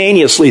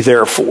simultaneously,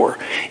 therefore,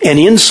 an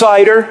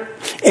insider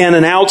and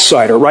an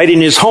outsider, right?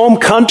 In his home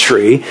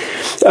country,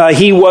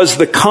 he was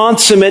the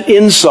consummate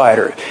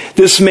insider.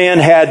 This man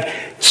had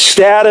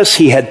status,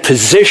 he had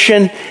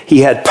position, he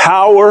had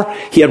power,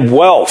 he had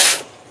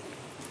wealth.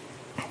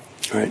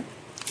 Right.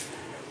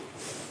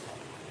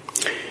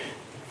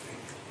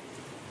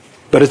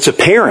 But it's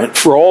apparent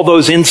for all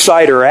those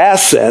insider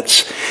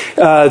assets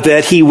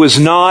that he was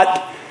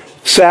not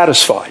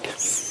satisfied.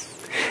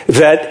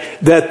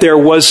 That there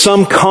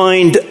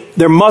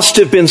must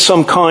have been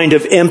some kind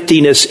of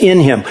emptiness in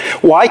him.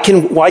 Why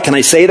can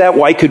I say that?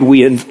 Why could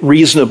we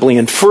reasonably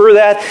infer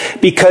that?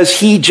 Because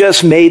he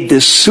just made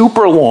this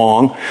super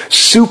long,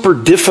 super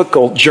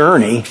difficult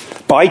journey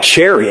by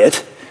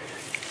chariot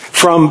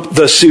from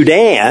the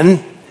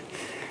Sudan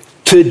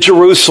to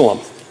Jerusalem.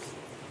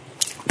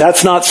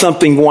 That's not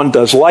something one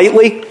does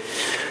lightly.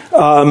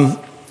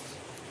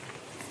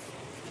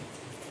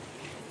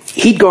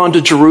 He'd gone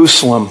to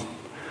Jerusalem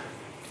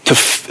to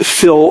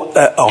fill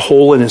a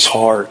hole in his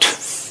heart.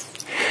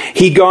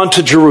 He'd gone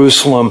to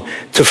Jerusalem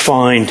to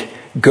find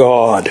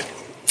God.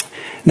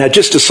 Now,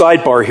 just a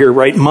sidebar here,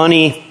 right?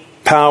 Money,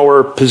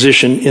 power,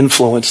 position,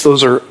 influence,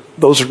 those are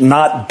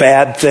not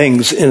bad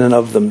things in and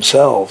of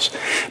themselves.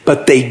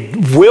 But they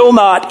will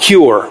not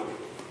cure.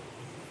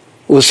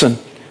 Listen,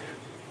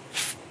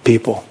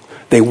 people,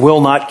 they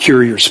will not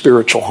cure your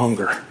spiritual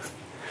hunger.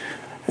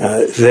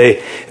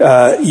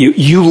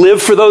 You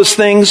live for those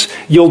things,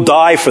 you'll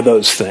die for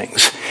those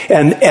things.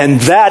 And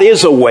that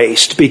is a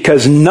waste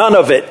because none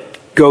of it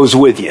goes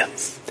with you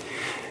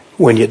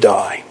when you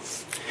die.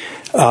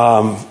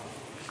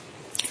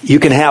 You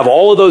can have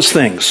all of those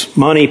things,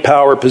 money,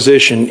 power,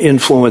 position,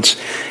 influence,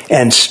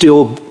 and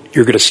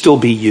you're going to still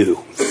be you.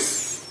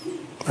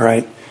 All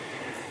right?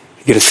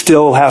 You're going to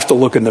still have to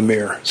look in the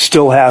mirror,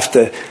 still have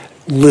to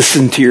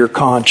listen to your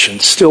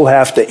conscience, still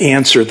have to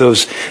answer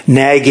those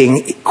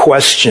nagging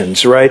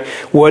questions, right?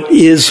 What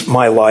is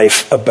my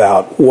life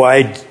about?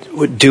 Why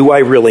do I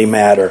really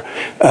matter?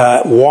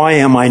 Why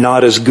am I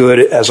not as good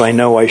as I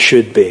know I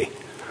should be?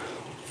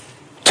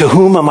 To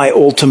whom am I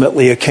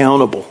ultimately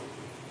accountable?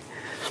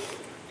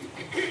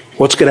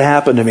 What's going to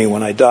happen to me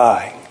when I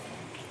die?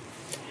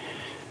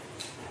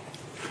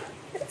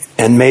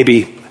 And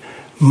maybe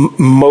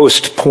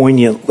most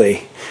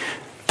poignantly,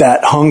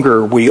 that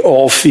hunger we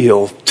all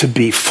feel to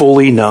be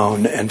fully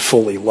known and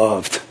fully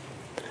loved.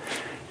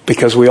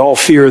 Because we all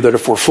fear that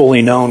if we're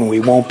fully known, we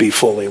won't be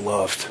fully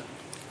loved.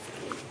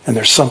 And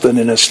there's something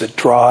in us that's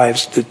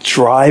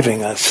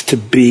driving us to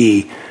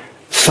be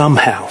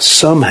somehow,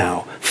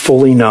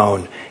 fully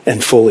known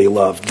and fully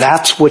loved.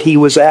 That's what he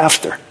was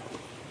after.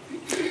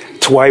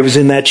 That's why he was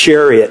in that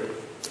chariot.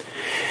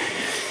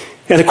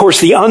 And of course,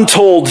 the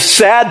untold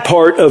sad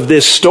part of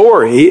this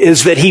story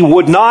is that he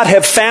would not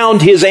have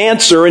found his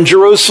answer in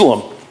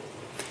Jerusalem.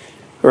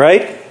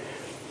 Right?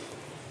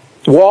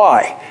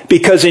 Why?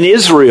 Because in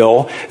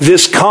Israel,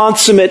 this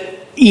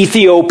consummate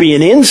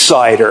Ethiopian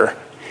insider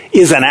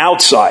is an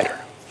outsider.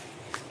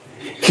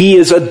 He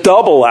is a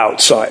double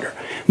outsider.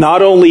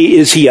 Not only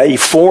is he a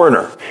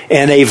foreigner,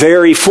 and a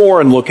very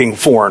foreign-looking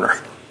foreigner,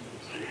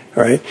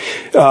 right?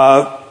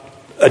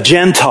 A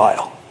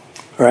Gentile,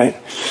 right?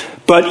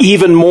 But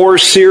even more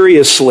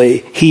seriously,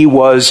 he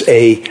was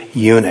a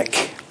eunuch.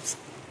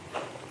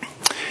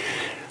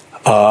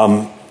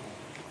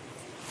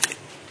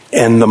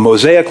 And the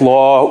Mosaic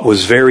Law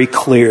was very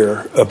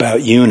clear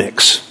about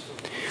eunuchs.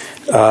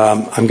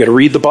 I'm going to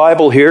read the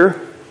Bible here.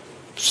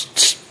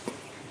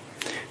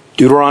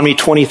 Deuteronomy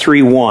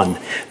 23:1.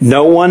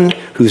 No one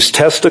whose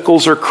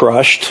testicles are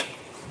crushed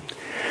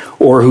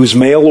or whose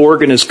male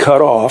organ is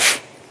cut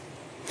off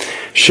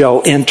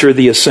shall enter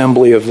the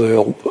assembly of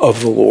the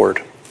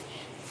Lord.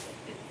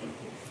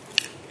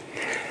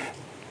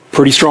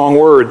 Pretty strong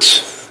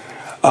words.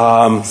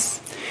 And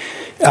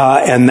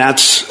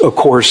that's, of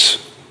course,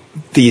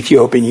 the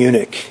Ethiopian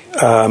eunuch.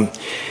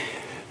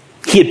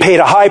 He had paid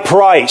a high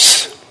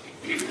price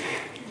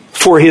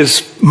for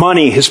his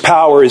money, his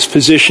power, his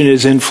position,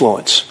 his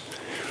influence.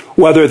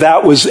 Whether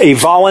that was a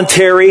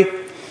voluntary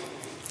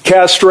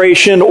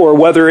castration or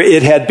whether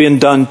it had been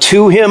done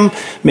to him,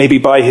 maybe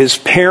by his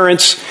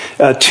parents,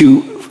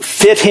 to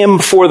fit him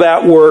for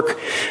that work.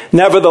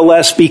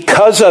 Nevertheless,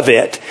 because of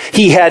it,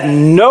 he had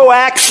no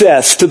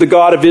access to the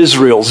God of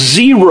Israel.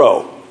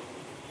 Zero.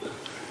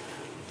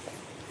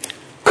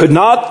 Could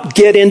not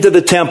get into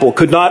the temple,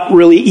 could not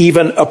really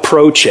even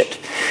approach it.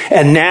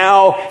 And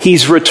now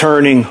he's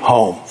returning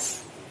home.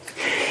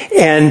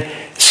 And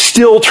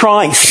still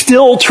trying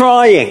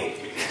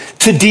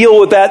to deal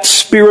with that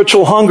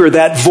spiritual hunger,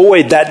 that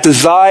void, that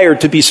desire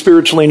to be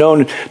spiritually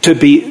known, to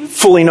be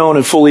fully known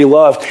and fully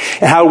loved.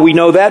 And how do we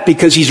know that?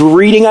 Because he's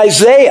reading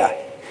Isaiah.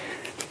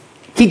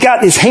 He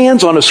got his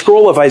hands on a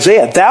scroll of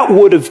Isaiah. That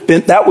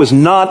was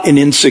not an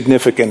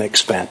insignificant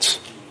expense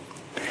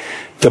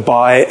to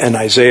buy an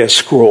Isaiah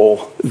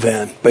scroll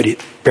then. But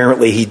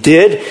apparently he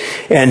did,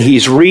 and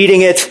he's reading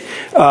it,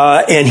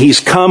 and he's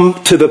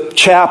come to the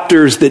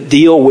chapters that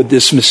deal with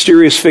this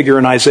mysterious figure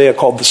in Isaiah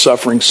called the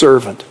suffering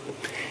servant.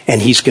 And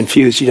he's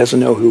confused. He doesn't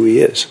know who he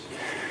is.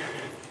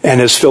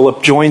 And as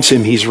Philip joins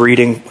him, he's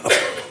reading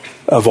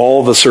of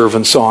all the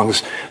servant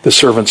songs, the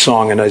servant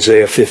song in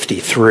Isaiah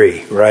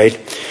 53, right?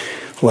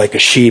 Like a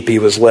sheep he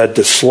was led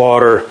to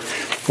slaughter,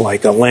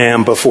 like a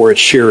lamb before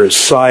its shearer is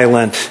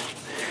silent.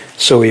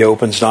 So he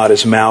opens not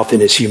his mouth.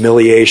 In his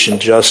humiliation,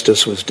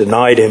 justice was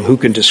denied him. Who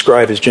can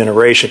describe his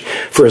generation?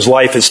 For his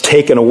life is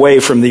taken away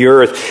from the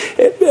earth.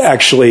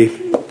 Actually,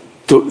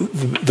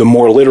 the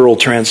more literal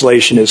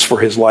translation is for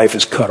his life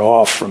is cut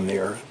off from the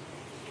earth.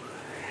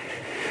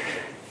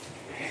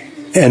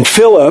 And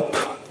Philip,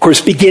 of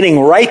course, beginning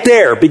right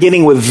there,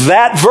 beginning with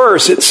that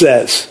verse, it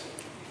says,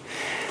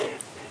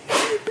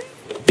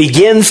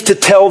 begins to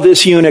tell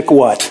this eunuch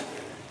what?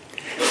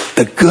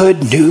 The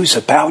good news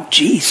about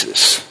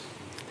Jesus.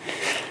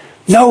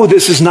 No,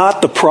 this is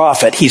not the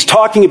prophet. He's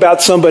talking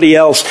about somebody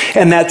else,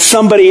 and that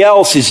somebody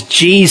else is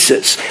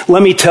Jesus.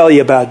 Let me tell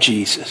you about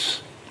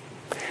Jesus.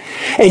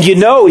 And you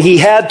know, he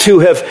had to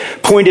have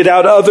pointed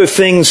out other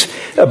things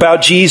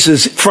about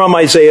Jesus from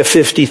Isaiah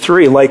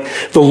 53, like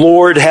the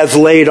Lord has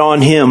laid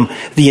on him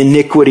the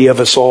iniquity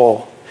of us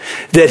all.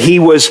 That he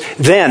was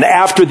then,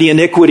 after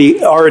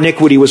our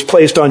iniquity was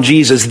placed on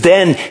Jesus,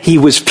 then he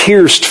was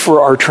pierced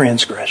for our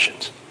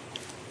transgressions.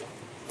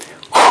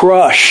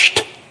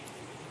 Crushed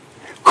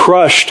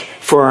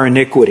for our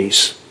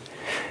iniquities,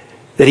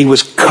 that he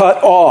was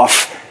cut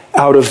off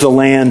out of the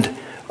land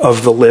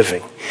of the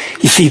living.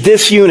 You see,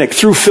 this eunuch,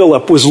 through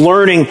Philip, was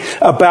learning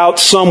about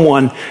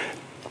someone,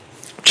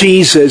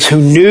 Jesus,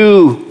 who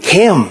knew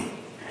him,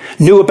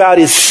 knew about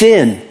his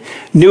sin,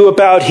 knew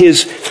about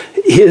his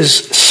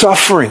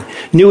suffering,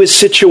 knew his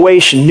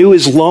situation, knew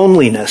his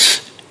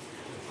loneliness,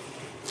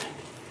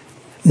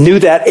 knew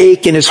that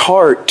ache in his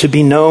heart to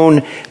be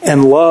known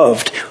and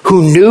loved,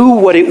 who knew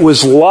what it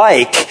was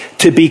like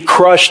to be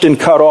crushed and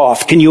cut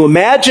off. Can you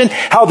imagine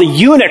how the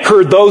eunuch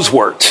heard those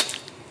words?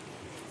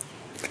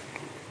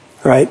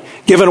 Right?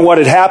 Given what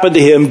had happened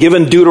to him,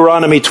 given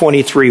Deuteronomy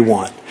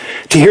 23:1.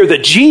 To hear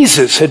that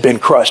Jesus had been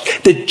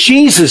crushed, that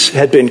Jesus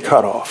had been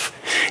cut off.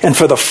 And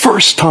for the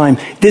first time,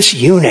 this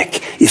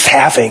eunuch is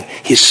having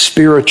his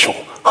spiritual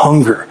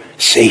hunger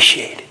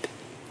satiated.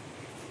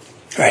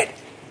 Right?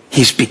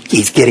 He's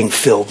getting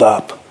filled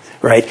up.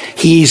 Right?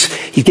 He's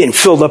getting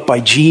filled up by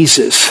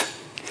Jesus.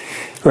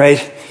 Right?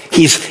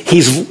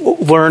 He's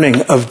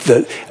learning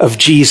of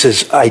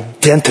Jesus'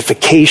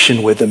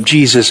 identification with him,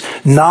 Jesus'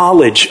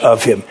 knowledge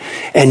of him,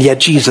 and yet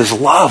Jesus'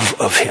 love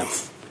of him.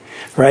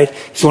 Right?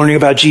 He's learning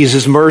about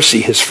Jesus'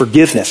 mercy, his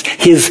forgiveness,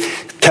 his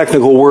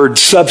technical word,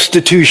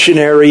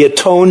 substitutionary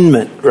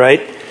atonement,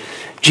 right?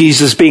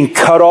 Jesus being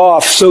cut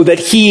off so that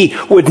he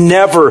would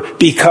never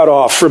be cut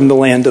off from the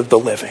land of the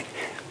living.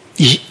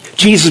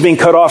 Jesus being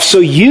cut off so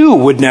you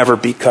would never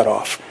be cut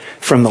off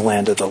from the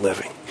land of the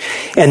living.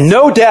 And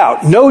no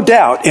doubt,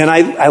 and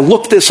I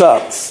looked this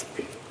up.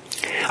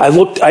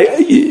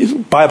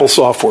 Bible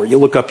software, you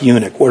look up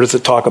eunuch. What does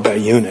it talk about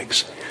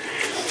eunuchs?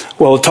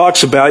 Well, it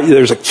talks about,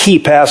 there's a key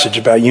passage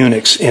about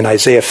eunuchs in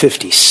Isaiah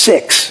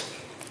 56.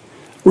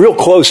 Real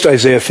close to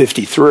Isaiah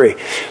 53.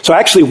 So I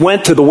actually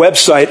went to the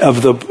website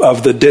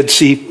of the Dead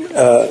Sea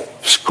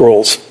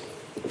Scrolls,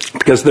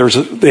 because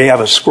they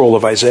have a scroll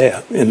of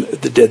Isaiah in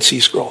the Dead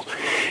Sea Scrolls.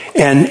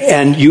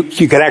 And you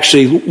can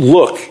actually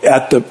look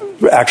at the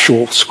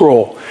actual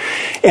scroll.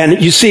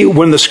 And you see,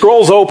 when the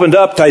scrolls opened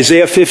up to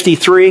Isaiah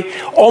 53,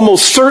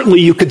 almost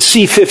certainly you could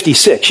see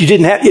 56. You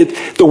didn't have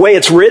it, the way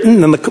it's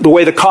written and the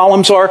way the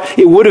columns are,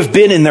 it would have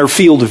been in their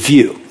field of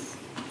view.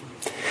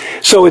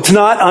 So it's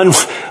not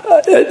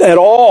at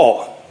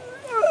all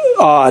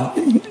odd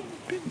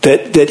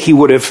that he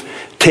would have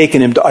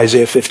taken him to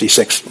Isaiah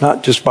 56,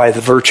 not just by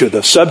the virtue of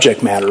the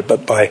subject matter,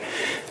 but by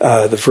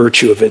the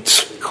virtue of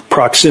its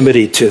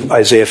proximity to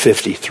Isaiah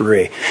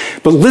 53.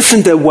 But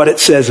listen to what it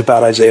says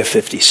about Isaiah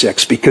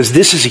 56, because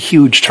this is a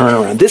huge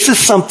turnaround. This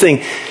is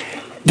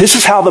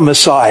how the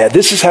Messiah,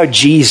 this is how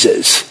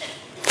Jesus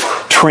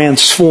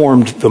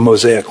transformed the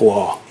Mosaic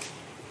law.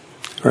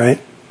 Right?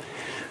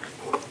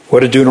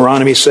 What did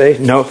Deuteronomy say?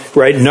 No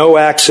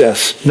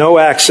access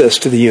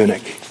to the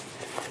eunuch.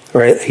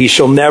 Right? He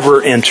shall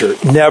never enter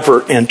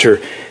the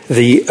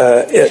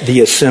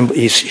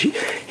assembly.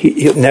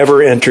 He'll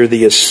never enter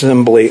the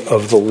assembly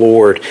of the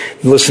Lord.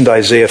 Listen to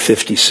Isaiah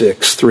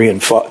 56,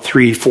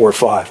 3, 4,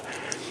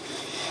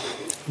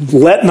 5.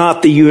 Let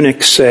not the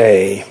eunuch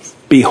say,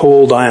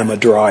 behold, I am a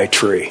dry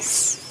tree.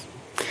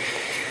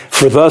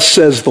 For thus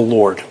says the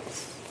Lord,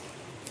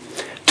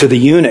 to the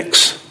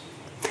eunuchs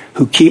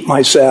who keep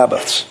my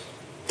Sabbaths,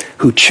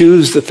 who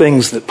choose the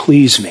things that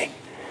please me,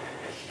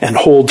 and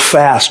hold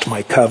fast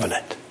my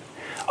covenant,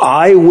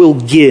 I will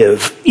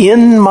give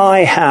in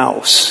my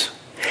house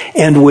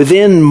and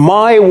within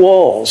my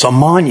walls a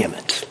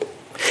monument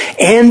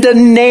and a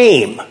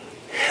name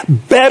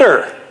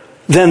better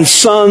than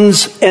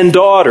sons and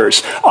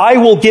daughters. I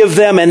will give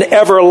them an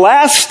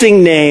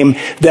everlasting name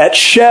that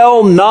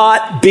shall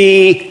not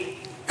be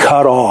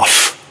cut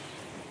off.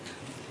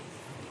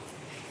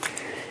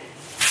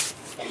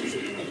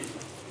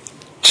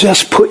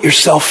 Just put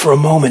yourself for a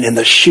moment in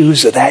the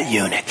shoes of that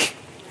eunuch.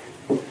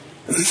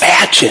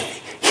 Imagine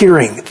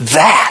hearing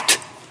that.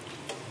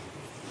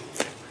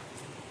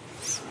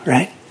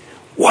 Right?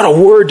 What a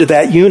word to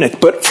that eunuch.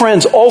 But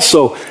friends,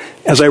 also,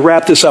 as I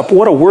wrap this up,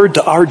 what a word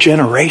to our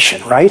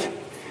generation, right?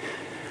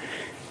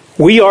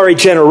 We are a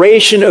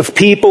generation of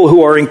people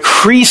who are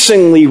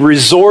increasingly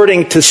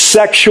resorting to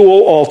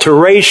sexual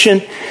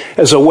alteration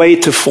as a way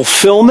to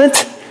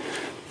fulfillment,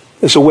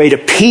 as a way to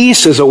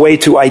peace, as a way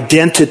to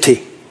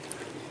identity.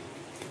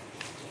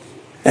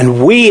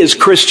 And we as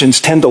Christians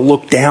tend to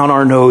look down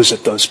our nose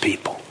at those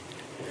people.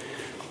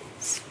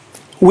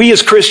 We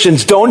as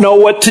Christians don't know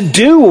what to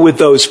do with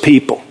those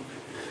people.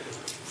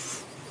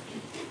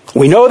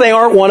 We know they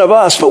aren't one of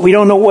us, but we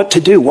don't know what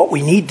to do. What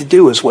we need to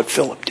do is what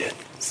Philip did.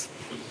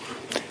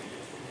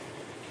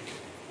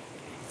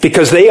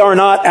 Because they are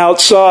not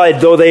outside,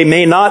 though they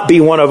may not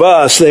be one of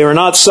us, they are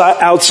not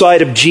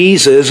outside of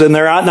Jesus, and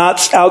they're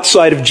not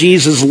outside of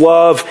Jesus'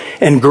 love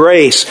and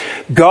grace.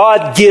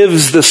 God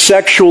gives the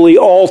sexually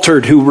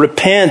altered who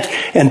repent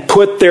and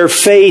put their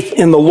faith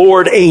in the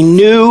Lord a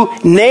new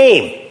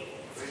name.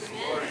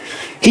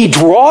 He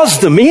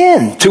draws them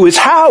in to his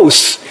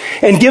house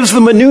and gives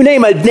them a new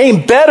name, a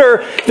name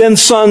better than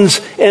sons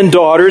and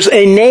daughters,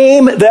 a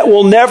name that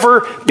will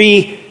never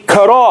be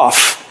cut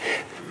off.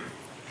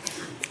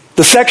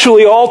 The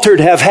sexually altered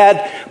have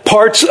had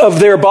parts of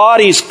their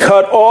bodies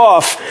cut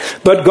off,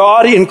 but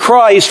God in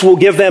Christ will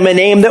give them a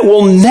name that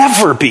will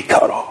never be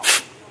cut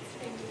off.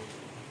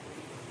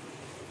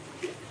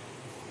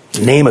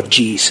 The name of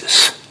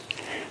Jesus.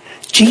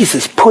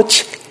 Jesus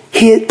put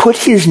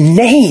his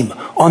name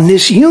on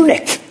this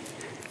eunuch.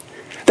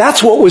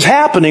 That's what was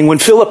happening when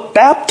Philip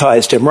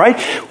baptized him,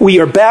 right? We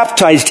are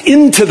baptized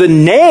into the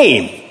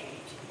name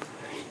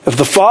of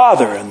the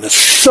Father and the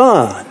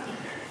Son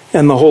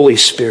and the Holy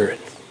Spirit.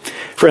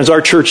 Friends,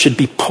 our church should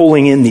be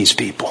pulling in these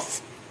people.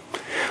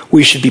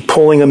 We should be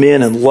pulling them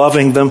in and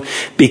loving them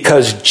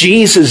because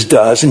Jesus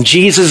does, and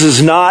Jesus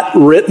has not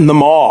written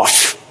them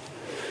off.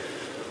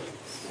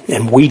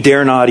 And we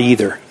dare not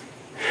either.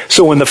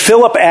 So when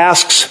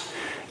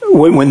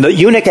the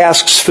eunuch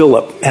asks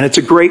Philip, and it's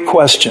a great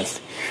question,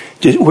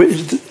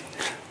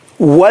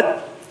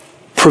 what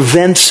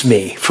prevents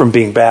me from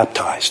being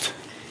baptized?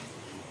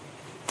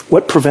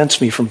 What prevents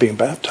me from being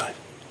baptized?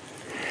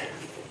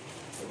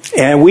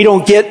 And we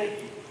don't get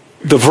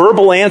the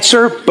verbal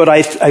answer, but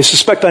I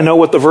suspect I know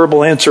what the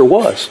verbal answer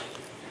was.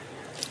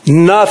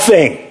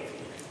 Nothing.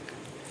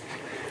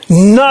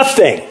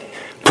 Nothing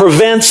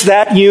prevents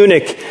that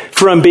eunuch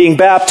from being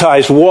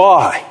baptized.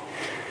 Why?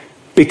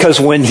 Because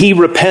when he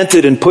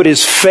repented and put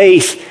his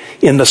faith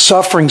in the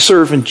suffering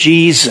servant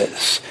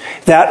Jesus,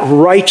 that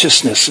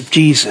righteousness of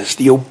Jesus,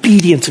 the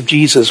obedience of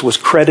Jesus was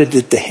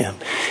credited to him.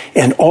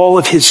 And all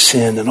of his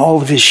sin and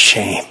all of his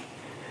shame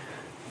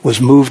was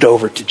moved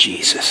over to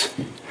Jesus.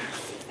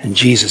 And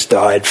Jesus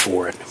died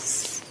for it.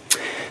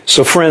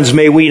 So friends,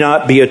 may we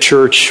not be a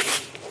church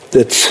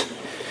that's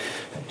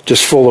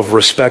just full of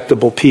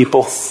respectable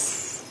people,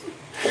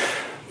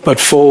 but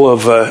full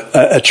of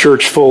a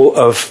church full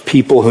of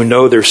people who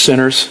know they're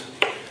sinners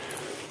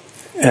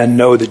and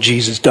know that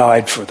Jesus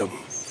died for them.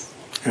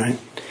 Right?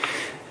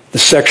 The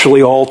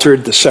sexually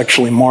altered, the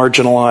sexually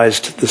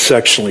marginalized, the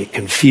sexually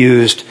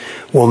confused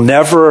will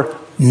never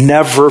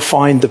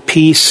find the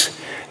peace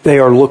they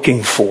are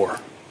looking for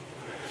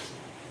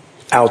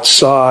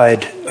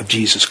outside of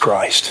Jesus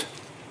Christ.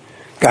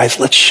 Guys,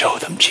 let's show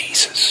them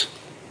Jesus.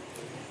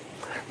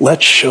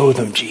 Let's show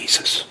them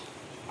Jesus.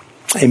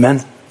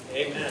 Amen?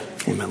 Amen.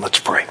 Amen. Let's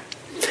pray.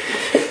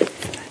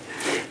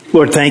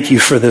 Lord, thank you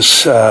for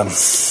this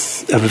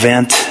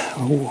event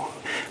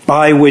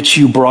by which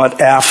you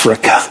brought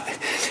Africa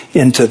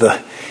into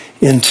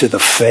the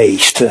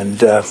faith.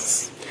 And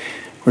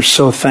we're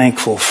so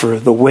thankful for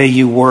the way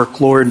you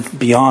work, Lord,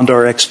 beyond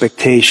our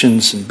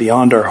expectations and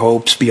beyond our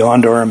hopes,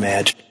 beyond our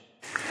imagination.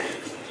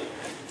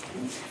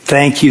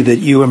 Thank you that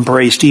you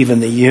embraced even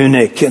the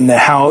eunuch and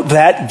how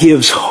that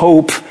gives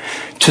hope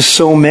to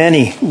so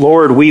many.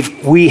 Lord, we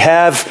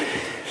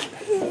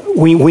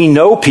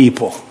know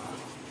people.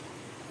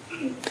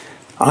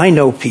 I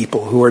know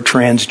people who are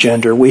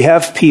transgender. We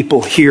have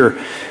people here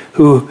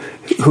who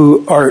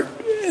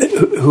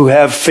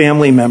have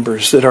family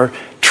members that are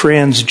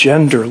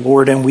transgender,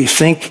 Lord, and we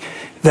think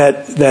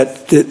that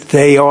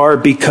they are,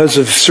 because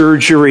of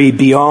surgery,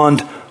 beyond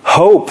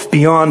hope,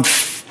 beyond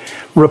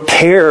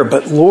repair.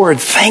 But Lord,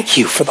 thank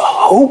you for the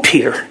hope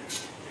here.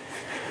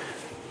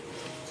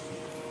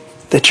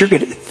 That you're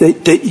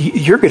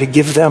going to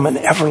give them an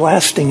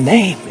everlasting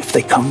name if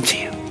they come to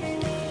you.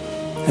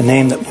 A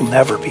name that will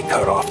never be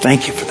cut off.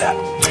 Thank you for that.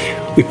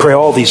 We pray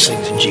all these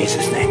things in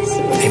Jesus' name.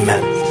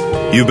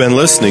 Amen. You've been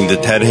listening to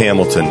Ted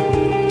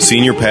Hamilton,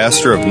 Senior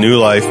Pastor of New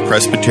Life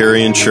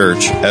Presbyterian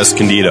Church,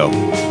 Escondido.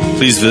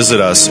 Please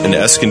visit us in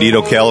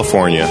Escondido,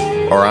 California,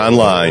 or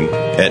online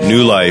at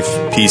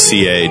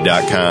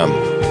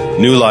newlifepca.com.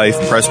 New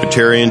Life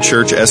Presbyterian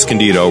Church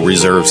Escondido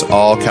reserves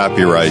all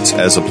copyrights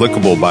as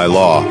applicable by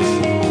law.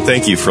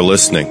 Thank you for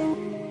listening.